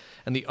world.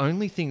 And the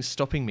only thing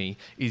stopping me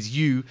is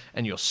you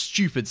and your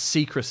stupid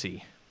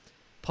secrecy.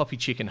 Poppy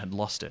Chicken had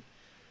lost it.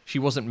 She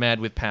wasn't mad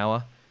with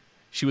power.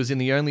 She was in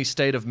the only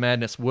state of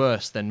madness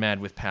worse than mad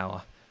with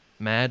power.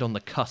 Mad on the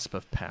cusp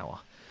of power.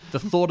 The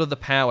thought of the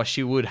power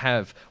she would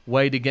have,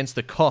 weighed against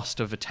the cost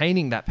of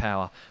attaining that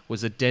power,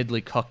 was a deadly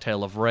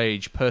cocktail of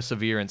rage,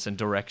 perseverance, and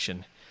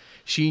direction.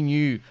 She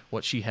knew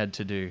what she had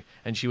to do,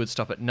 and she would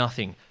stop at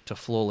nothing to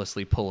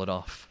flawlessly pull it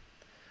off.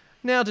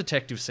 Now,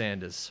 Detective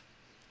Sanders.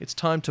 It's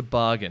time to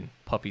bargain,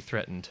 Poppy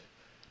threatened.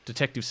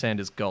 Detective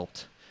Sanders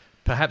gulped.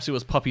 Perhaps it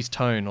was Poppy's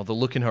tone, or the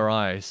look in her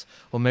eyes,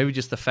 or maybe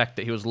just the fact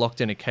that he was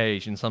locked in a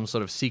cage in some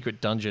sort of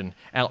secret dungeon,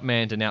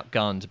 outmanned and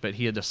outgunned, but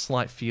he had a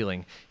slight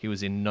feeling he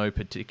was in no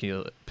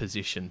particular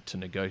position to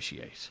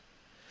negotiate.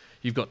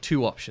 You've got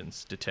two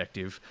options,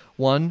 detective.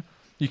 One,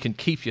 you can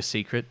keep your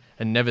secret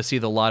and never see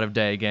the light of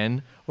day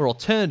again, or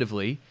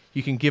alternatively,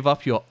 you can give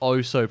up your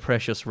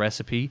oh-so-precious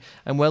recipe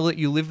and we'll let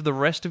you live the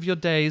rest of your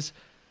days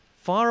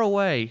far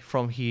away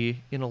from here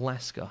in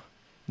Alaska,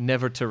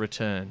 never to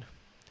return.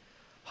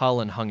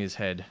 Harlan hung his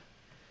head.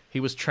 He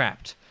was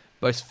trapped,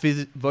 both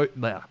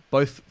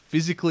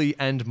physically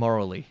and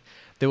morally.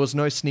 There was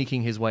no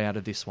sneaking his way out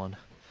of this one.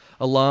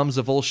 Alarms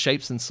of all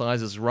shapes and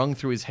sizes rung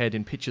through his head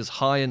in pitches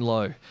high and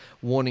low,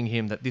 warning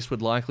him that this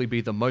would likely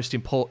be the most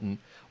important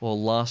or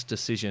last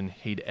decision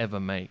he'd ever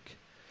make.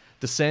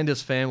 The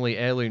Sanders family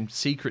heirloom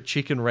secret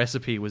chicken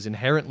recipe was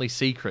inherently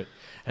secret,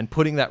 and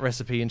putting that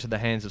recipe into the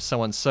hands of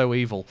someone so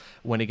evil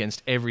went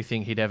against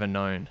everything he'd ever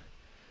known.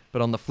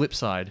 But on the flip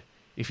side,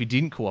 if he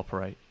didn't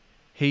cooperate,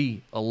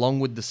 he, along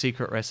with the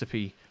secret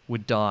recipe,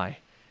 would die,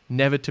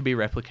 never to be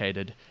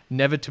replicated,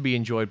 never to be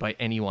enjoyed by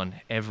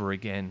anyone ever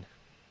again.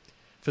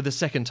 For the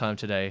second time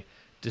today,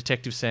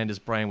 Detective Sanders'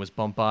 brain was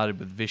bombarded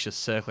with vicious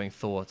circling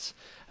thoughts,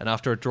 and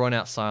after a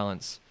drawn-out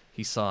silence,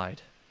 he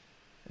sighed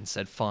and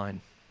said,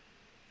 "Fine,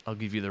 I'll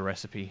give you the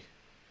recipe."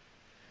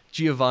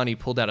 Giovanni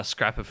pulled out a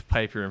scrap of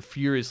paper and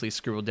furiously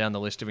scribbled down the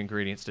list of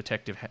ingredients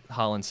Detective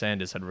Harlan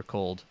Sanders had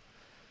recalled.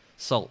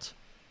 Salt,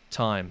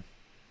 thyme,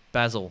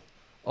 basil,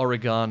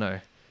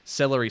 oregano,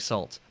 celery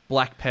salt,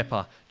 black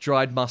pepper,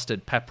 dried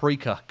mustard,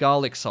 paprika,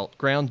 garlic salt,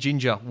 ground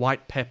ginger,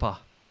 white pepper.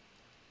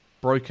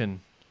 Broken,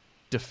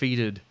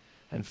 defeated,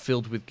 and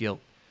filled with guilt,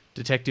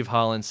 Detective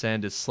Harlan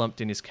Sanders slumped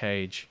in his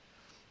cage.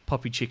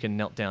 Poppy Chicken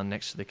knelt down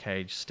next to the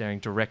cage, staring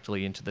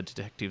directly into the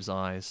detective's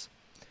eyes.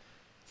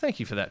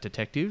 "Thank you for that,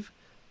 Detective.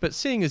 But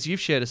seeing as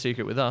you've shared a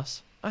secret with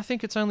us, I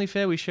think it's only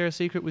fair we share a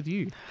secret with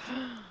you.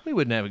 We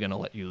were never going to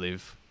let you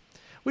live.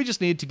 We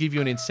just need to give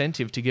you an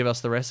incentive to give us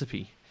the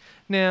recipe.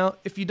 Now,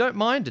 if you don't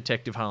mind,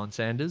 Detective Harlan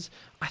Sanders,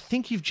 I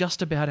think you've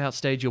just about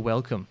outstayed your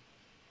welcome.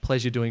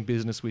 Pleasure doing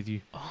business with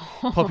you."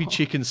 Poppy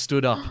Chicken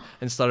stood up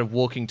and started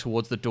walking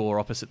towards the door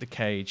opposite the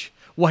cage.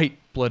 "Wait,"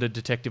 blurted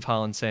Detective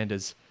Harlan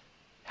Sanders.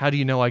 "How do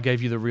you know I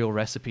gave you the real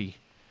recipe?"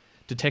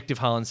 Detective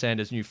Harlan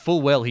Sanders knew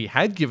full well he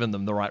had given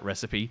them the right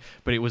recipe,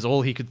 but it was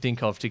all he could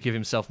think of to give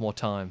himself more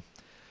time.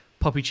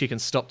 Poppy Chicken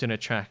stopped in her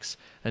tracks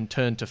and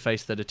turned to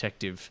face the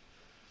detective.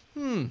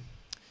 You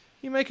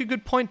make a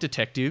good point,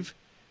 Detective."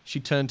 She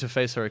turned to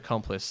face her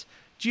accomplice.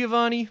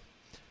 "Giovanni,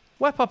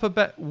 whip up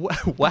a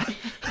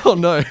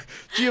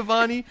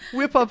Giovanni,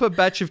 whip up a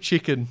batch of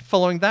chicken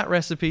following that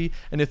recipe,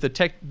 and if the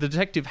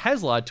detective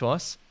has lied to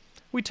us,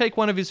 we take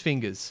one of his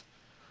fingers."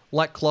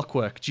 Like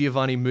clockwork,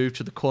 Giovanni moved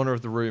to the corner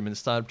of the room and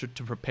started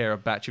to prepare a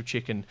batch of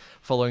chicken,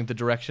 following the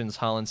directions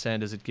Harlan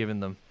Sanders had given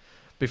them.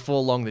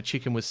 Before long, the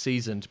chicken was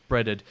seasoned,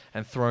 breaded,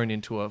 and thrown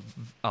into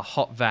a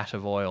hot vat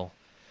of oil.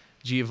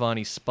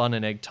 Giovanni spun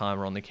an egg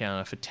timer on the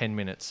counter for 10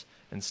 minutes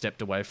and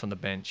stepped away from the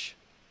bench.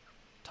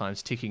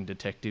 "Time's ticking,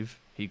 Detective,"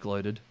 he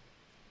gloated.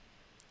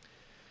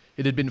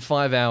 It had been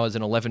 5 hours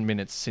and 11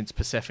 minutes since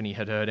Persephone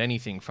had heard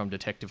anything from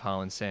Detective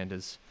Harlan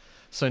Sanders.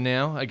 So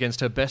now,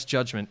 against her best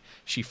judgment,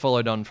 she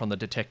followed on from the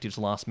detective's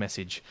last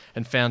message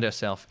and found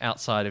herself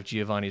outside of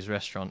Giovanni's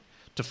restaurant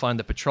to find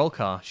the patrol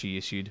car she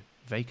issued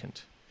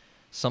vacant.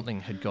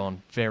 Something had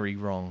gone very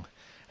wrong,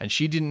 and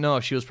she didn't know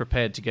if she was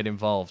prepared to get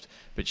involved,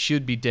 but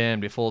she'd be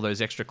damned if all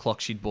those extra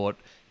clocks she'd bought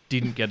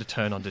didn't get a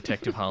turn on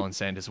Detective Harlan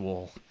Sanders'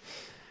 wall.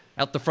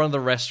 Out the front of the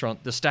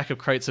restaurant, the stack of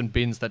crates and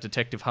bins that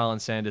Detective Harlan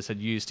Sanders had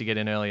used to get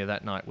in earlier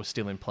that night was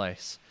still in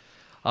place.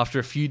 After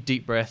a few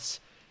deep breaths,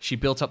 she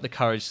built up the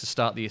courage to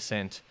start the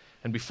ascent,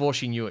 and before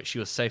she knew it, she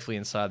was safely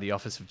inside the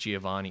office of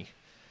Giovanni.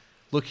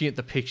 Looking at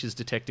the pictures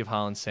Detective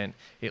Harlan sent,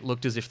 it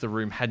looked as if the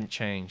room hadn't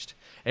changed.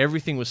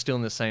 Everything was still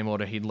in the same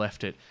order he'd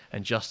left it,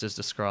 and just as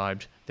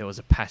described, there was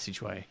a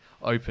passageway,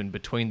 open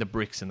between the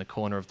bricks in the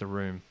corner of the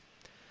room.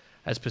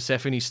 As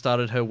Persephone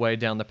started her way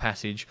down the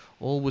passage,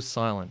 all was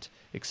silent,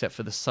 except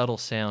for the subtle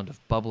sound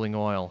of bubbling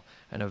oil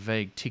and a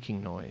vague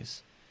ticking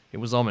noise. It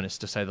was ominous,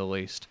 to say the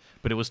least,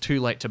 but it was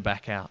too late to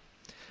back out.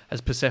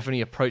 As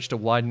Persephone approached a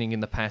widening in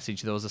the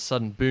passage, there was a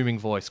sudden booming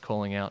voice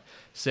calling out,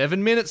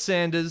 7 minutes,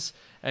 Sanders,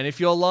 and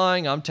if you're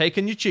lying, I'm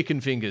taking your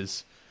chicken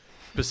fingers."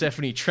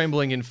 Persephone,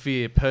 trembling in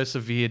fear,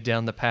 persevered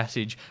down the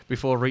passage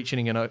before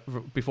reaching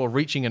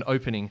an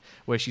opening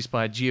where she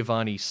spied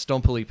Giovanni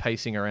stompily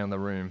pacing around the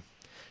room.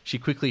 She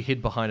quickly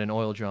hid behind an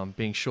oil drum,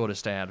 being sure to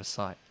stay out of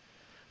sight.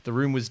 The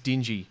room was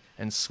dingy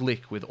and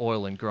slick with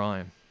oil and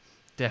grime.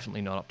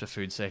 Definitely not up to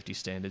food safety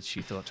standards,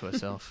 she thought to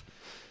herself.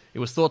 It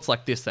was thoughts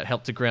like this that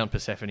helped to ground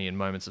Persephone in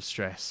moments of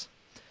stress.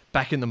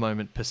 Back in the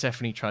moment,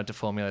 Persephone tried to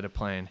formulate a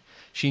plan.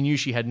 She knew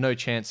she had no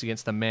chance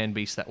against the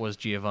man-beast that was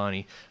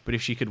Giovanni, but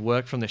if she could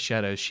work from the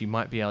shadows, she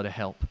might be able to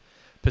help.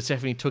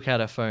 Persephone took out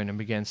her phone and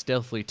began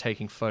stealthily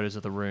taking photos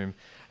of the room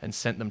and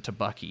sent them to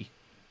Bucky.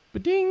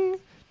 Ba-ding!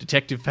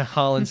 Detective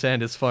Harlan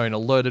Sanders' phone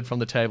alerted from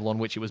the table on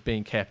which it was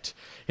being kept.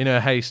 In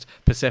her haste,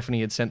 Persephone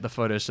had sent the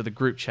photos to the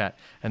group chat,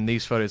 and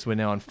these photos were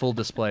now on full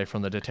display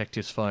from the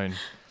detective's phone.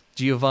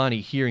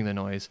 Giovanni, hearing the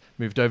noise,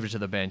 moved over to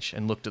the bench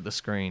and looked at the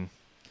screen.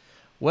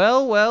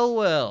 "Well, well,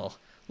 well.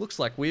 Looks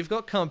like we've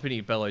got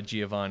company," bellowed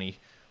Giovanni.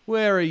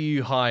 "Where are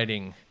you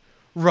hiding?"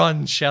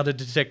 "Run!" shouted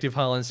Detective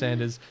Harlan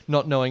Sanders,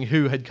 not knowing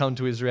who had come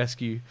to his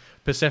rescue.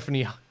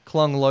 Persephone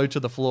clung low to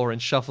the floor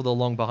and shuffled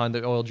along behind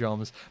the oil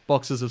drums,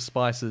 boxes of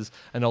spices,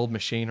 and old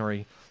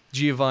machinery.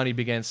 Giovanni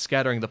began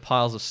scattering the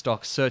piles of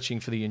stock, searching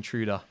for the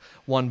intruder.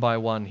 One by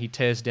one, he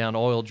tears down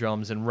oil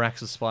drums and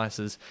racks of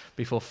spices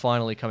before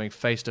finally coming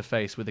face to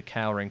face with the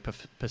cowering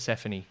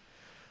Persephone.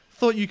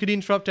 Thought you could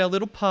interrupt our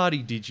little party,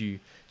 did you?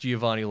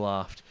 Giovanni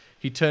laughed.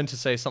 He turned to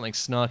say something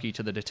snarky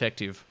to the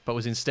detective, but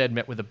was instead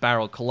met with a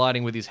barrel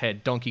colliding with his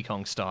head Donkey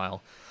Kong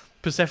style.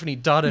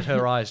 Persephone darted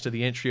her eyes to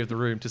the entry of the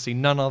room to see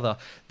none other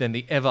than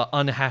the ever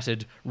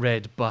unhatted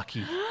red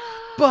Bucky.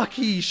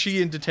 Bucky,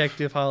 she and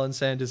Detective Harlan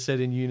Sanders said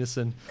in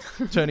unison.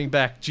 Turning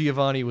back,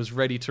 Giovanni was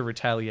ready to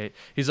retaliate.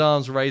 His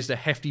arms raised a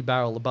hefty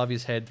barrel above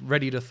his head,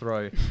 ready to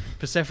throw.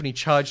 Persephone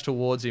charged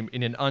towards him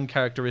in an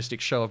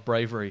uncharacteristic show of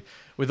bravery.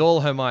 With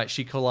all her might,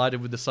 she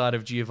collided with the side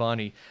of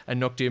Giovanni and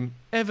knocked him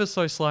ever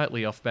so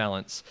slightly off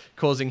balance,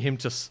 causing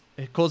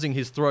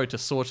his throw to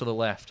soar to the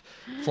left,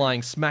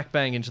 flying smack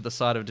bang into the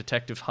side of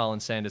Detective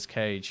Harlan Sanders'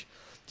 cage.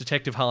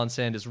 Detective Harlan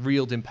Sanders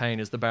reeled in pain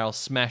as the barrel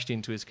smashed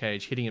into his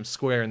cage, hitting him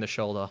square in the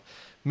shoulder.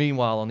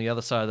 Meanwhile, on the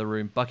other side of the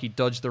room, Bucky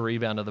dodged the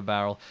rebound of the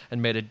barrel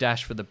and made a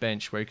dash for the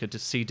bench where he could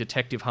see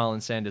Detective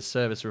Harlan Sanders'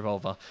 service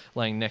revolver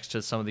laying next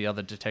to some of the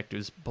other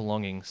detectives'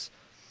 belongings.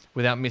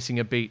 Without missing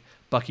a beat,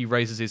 Bucky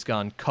raises his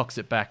gun, cocks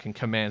it back, and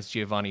commands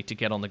Giovanni to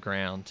get on the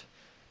ground.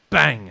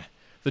 Bang!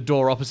 The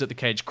door opposite the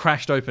cage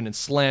crashed open and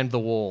slammed the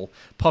wall.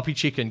 Poppy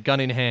Chicken, gun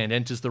in hand,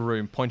 enters the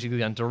room, pointing the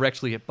gun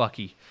directly at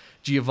Bucky.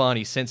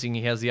 Giovanni, sensing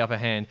he has the upper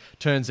hand,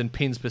 turns and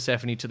pins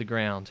Persephone to the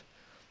ground.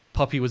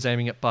 Poppy was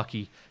aiming at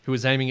Bucky, who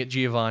was aiming at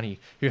Giovanni,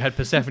 who had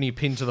Persephone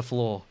pinned to the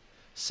floor.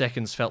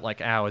 Seconds felt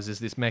like hours as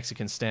this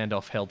Mexican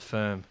standoff held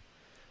firm.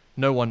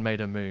 No one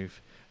made a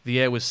move. The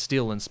air was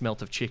still and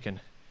smelt of chicken.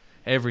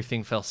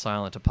 Everything fell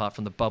silent apart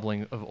from the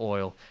bubbling of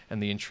oil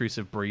and the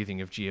intrusive breathing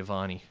of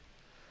Giovanni.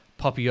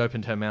 Poppy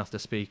opened her mouth to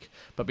speak,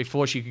 but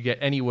before she could get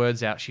any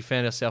words out, she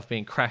found herself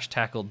being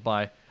crash-tackled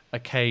by a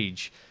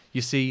cage.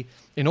 You see,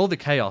 in all the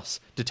chaos,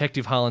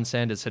 Detective Harlan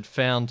Sanders had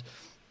found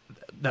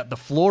that the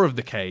floor of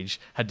the cage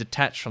had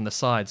detached from the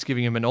sides,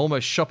 giving him an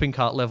almost shopping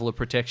cart level of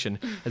protection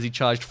as he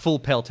charged full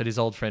pelt at his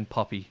old friend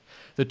Poppy.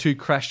 The two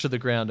crashed to the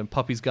ground and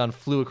Poppy's gun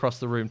flew across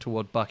the room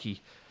toward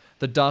Bucky.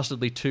 The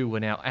dastardly two were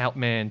now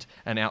outmanned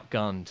and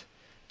outgunned.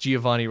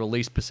 Giovanni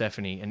released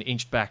Persephone and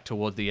inched back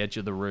toward the edge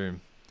of the room.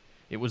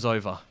 It was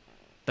over.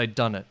 They'd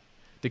done it.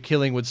 The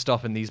killing would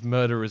stop and these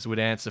murderers would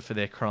answer for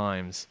their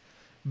crimes.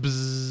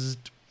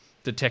 Bzzzt.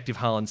 Detective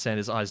Harlan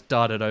Sanders' eyes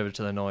darted over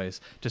to the noise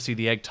to see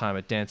the egg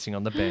timer dancing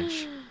on the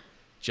bench.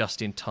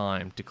 Just in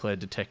time, declared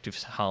Detective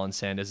Harlan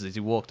Sanders as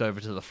he walked over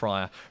to the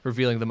fryer,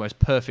 revealing the most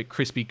perfect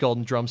crispy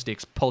golden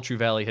drumsticks Poultry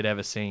Valley had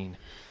ever seen.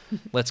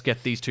 Let's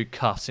get these two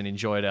cuffs and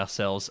enjoy it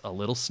ourselves a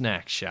little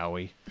snack, shall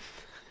we?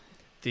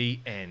 The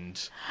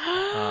end.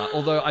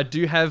 Although I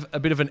do have a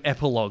bit of an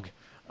epilogue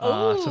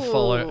to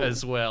follow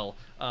as well.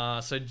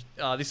 So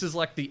this is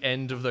like the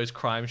end of those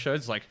crime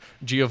shows. Like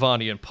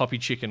Giovanni and Poppy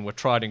Chicken were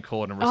tried in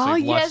court and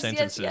received life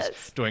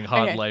sentences doing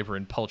hard labor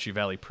in Poultry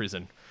Valley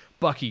Prison.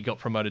 Bucky got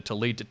promoted to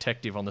lead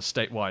detective on the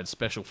statewide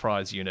Special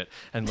Fries unit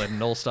and led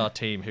an all-star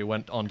team who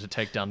went on to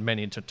take down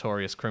many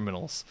notorious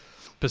criminals.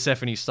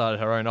 Persephone started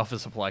her own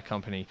office supply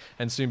company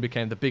and soon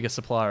became the biggest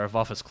supplier of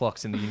office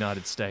clocks in the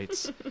United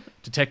States.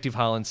 Detective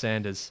Harlan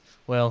Sanders,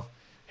 well,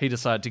 he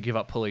decided to give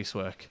up police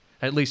work,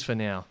 at least for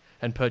now,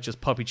 and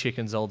purchased Poppy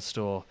Chicken's old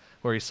store,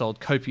 where he sold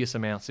copious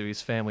amounts of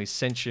his family's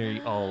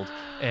century-old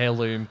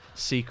heirloom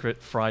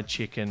secret fried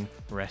chicken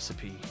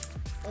recipe.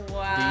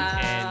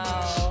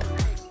 Wow. The end.